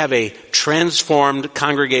if we have a transformed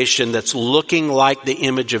congregation that's looking like the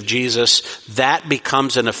image of Jesus, that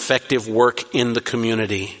becomes an effective work in the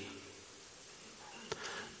community.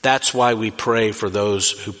 That's why we pray for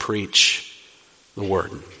those who preach the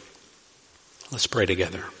Word. Let's pray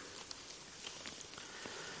together.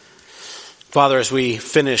 Father, as we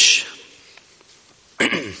finish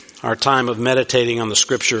our time of meditating on the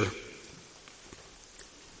Scripture,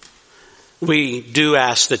 we do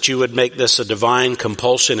ask that you would make this a divine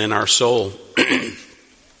compulsion in our soul,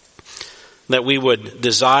 that we would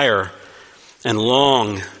desire and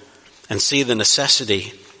long and see the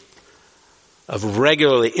necessity of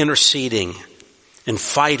regularly interceding and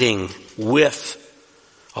fighting with,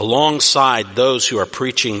 alongside those who are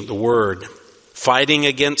preaching the Word, fighting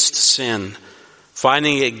against sin,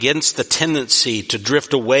 fighting against the tendency to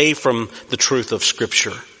drift away from the truth of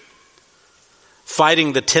Scripture,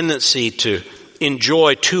 fighting the tendency to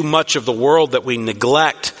enjoy too much of the world that we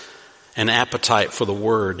neglect an appetite for the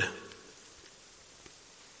Word.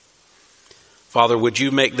 Father, would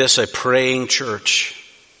you make this a praying church,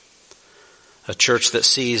 a church that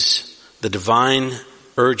sees the divine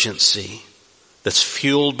urgency that's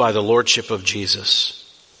fueled by the Lordship of Jesus.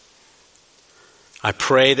 I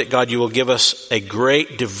pray that, God, you will give us a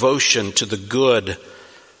great devotion to the good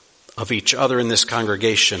of each other in this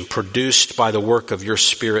congregation, produced by the work of your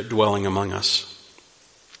Spirit dwelling among us.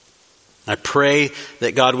 I pray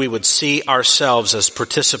that, God, we would see ourselves as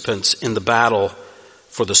participants in the battle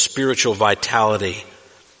for the spiritual vitality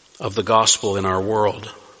of the gospel in our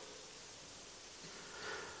world.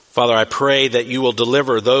 Father, I pray that you will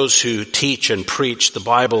deliver those who teach and preach the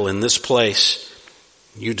Bible in this place.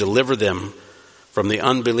 You deliver them from the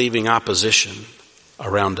unbelieving opposition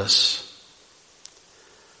around us.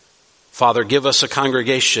 Father, give us a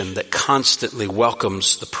congregation that constantly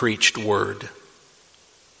welcomes the preached word.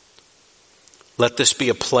 Let this be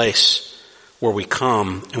a place where we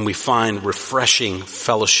come and we find refreshing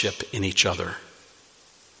fellowship in each other.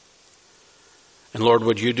 And Lord,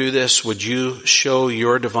 would you do this? Would you show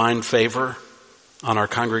your divine favor on our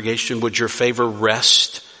congregation? Would your favor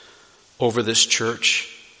rest over this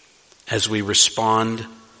church as we respond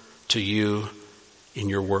to you in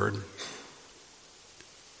your word?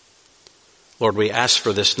 Lord, we ask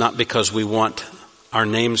for this not because we want our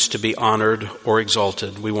names to be honored or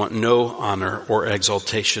exalted. We want no honor or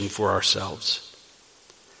exaltation for ourselves.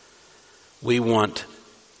 We want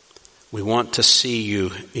to see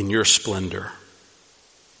you in your splendor,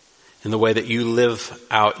 in the way that you live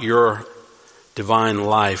out your divine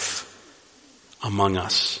life among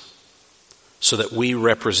us, so that we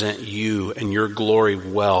represent you and your glory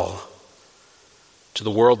well to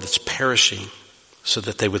the world that's perishing, so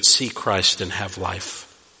that they would see Christ and have life.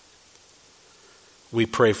 We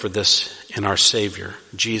pray for this in our Savior,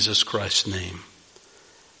 Jesus Christ's name.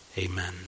 Amen.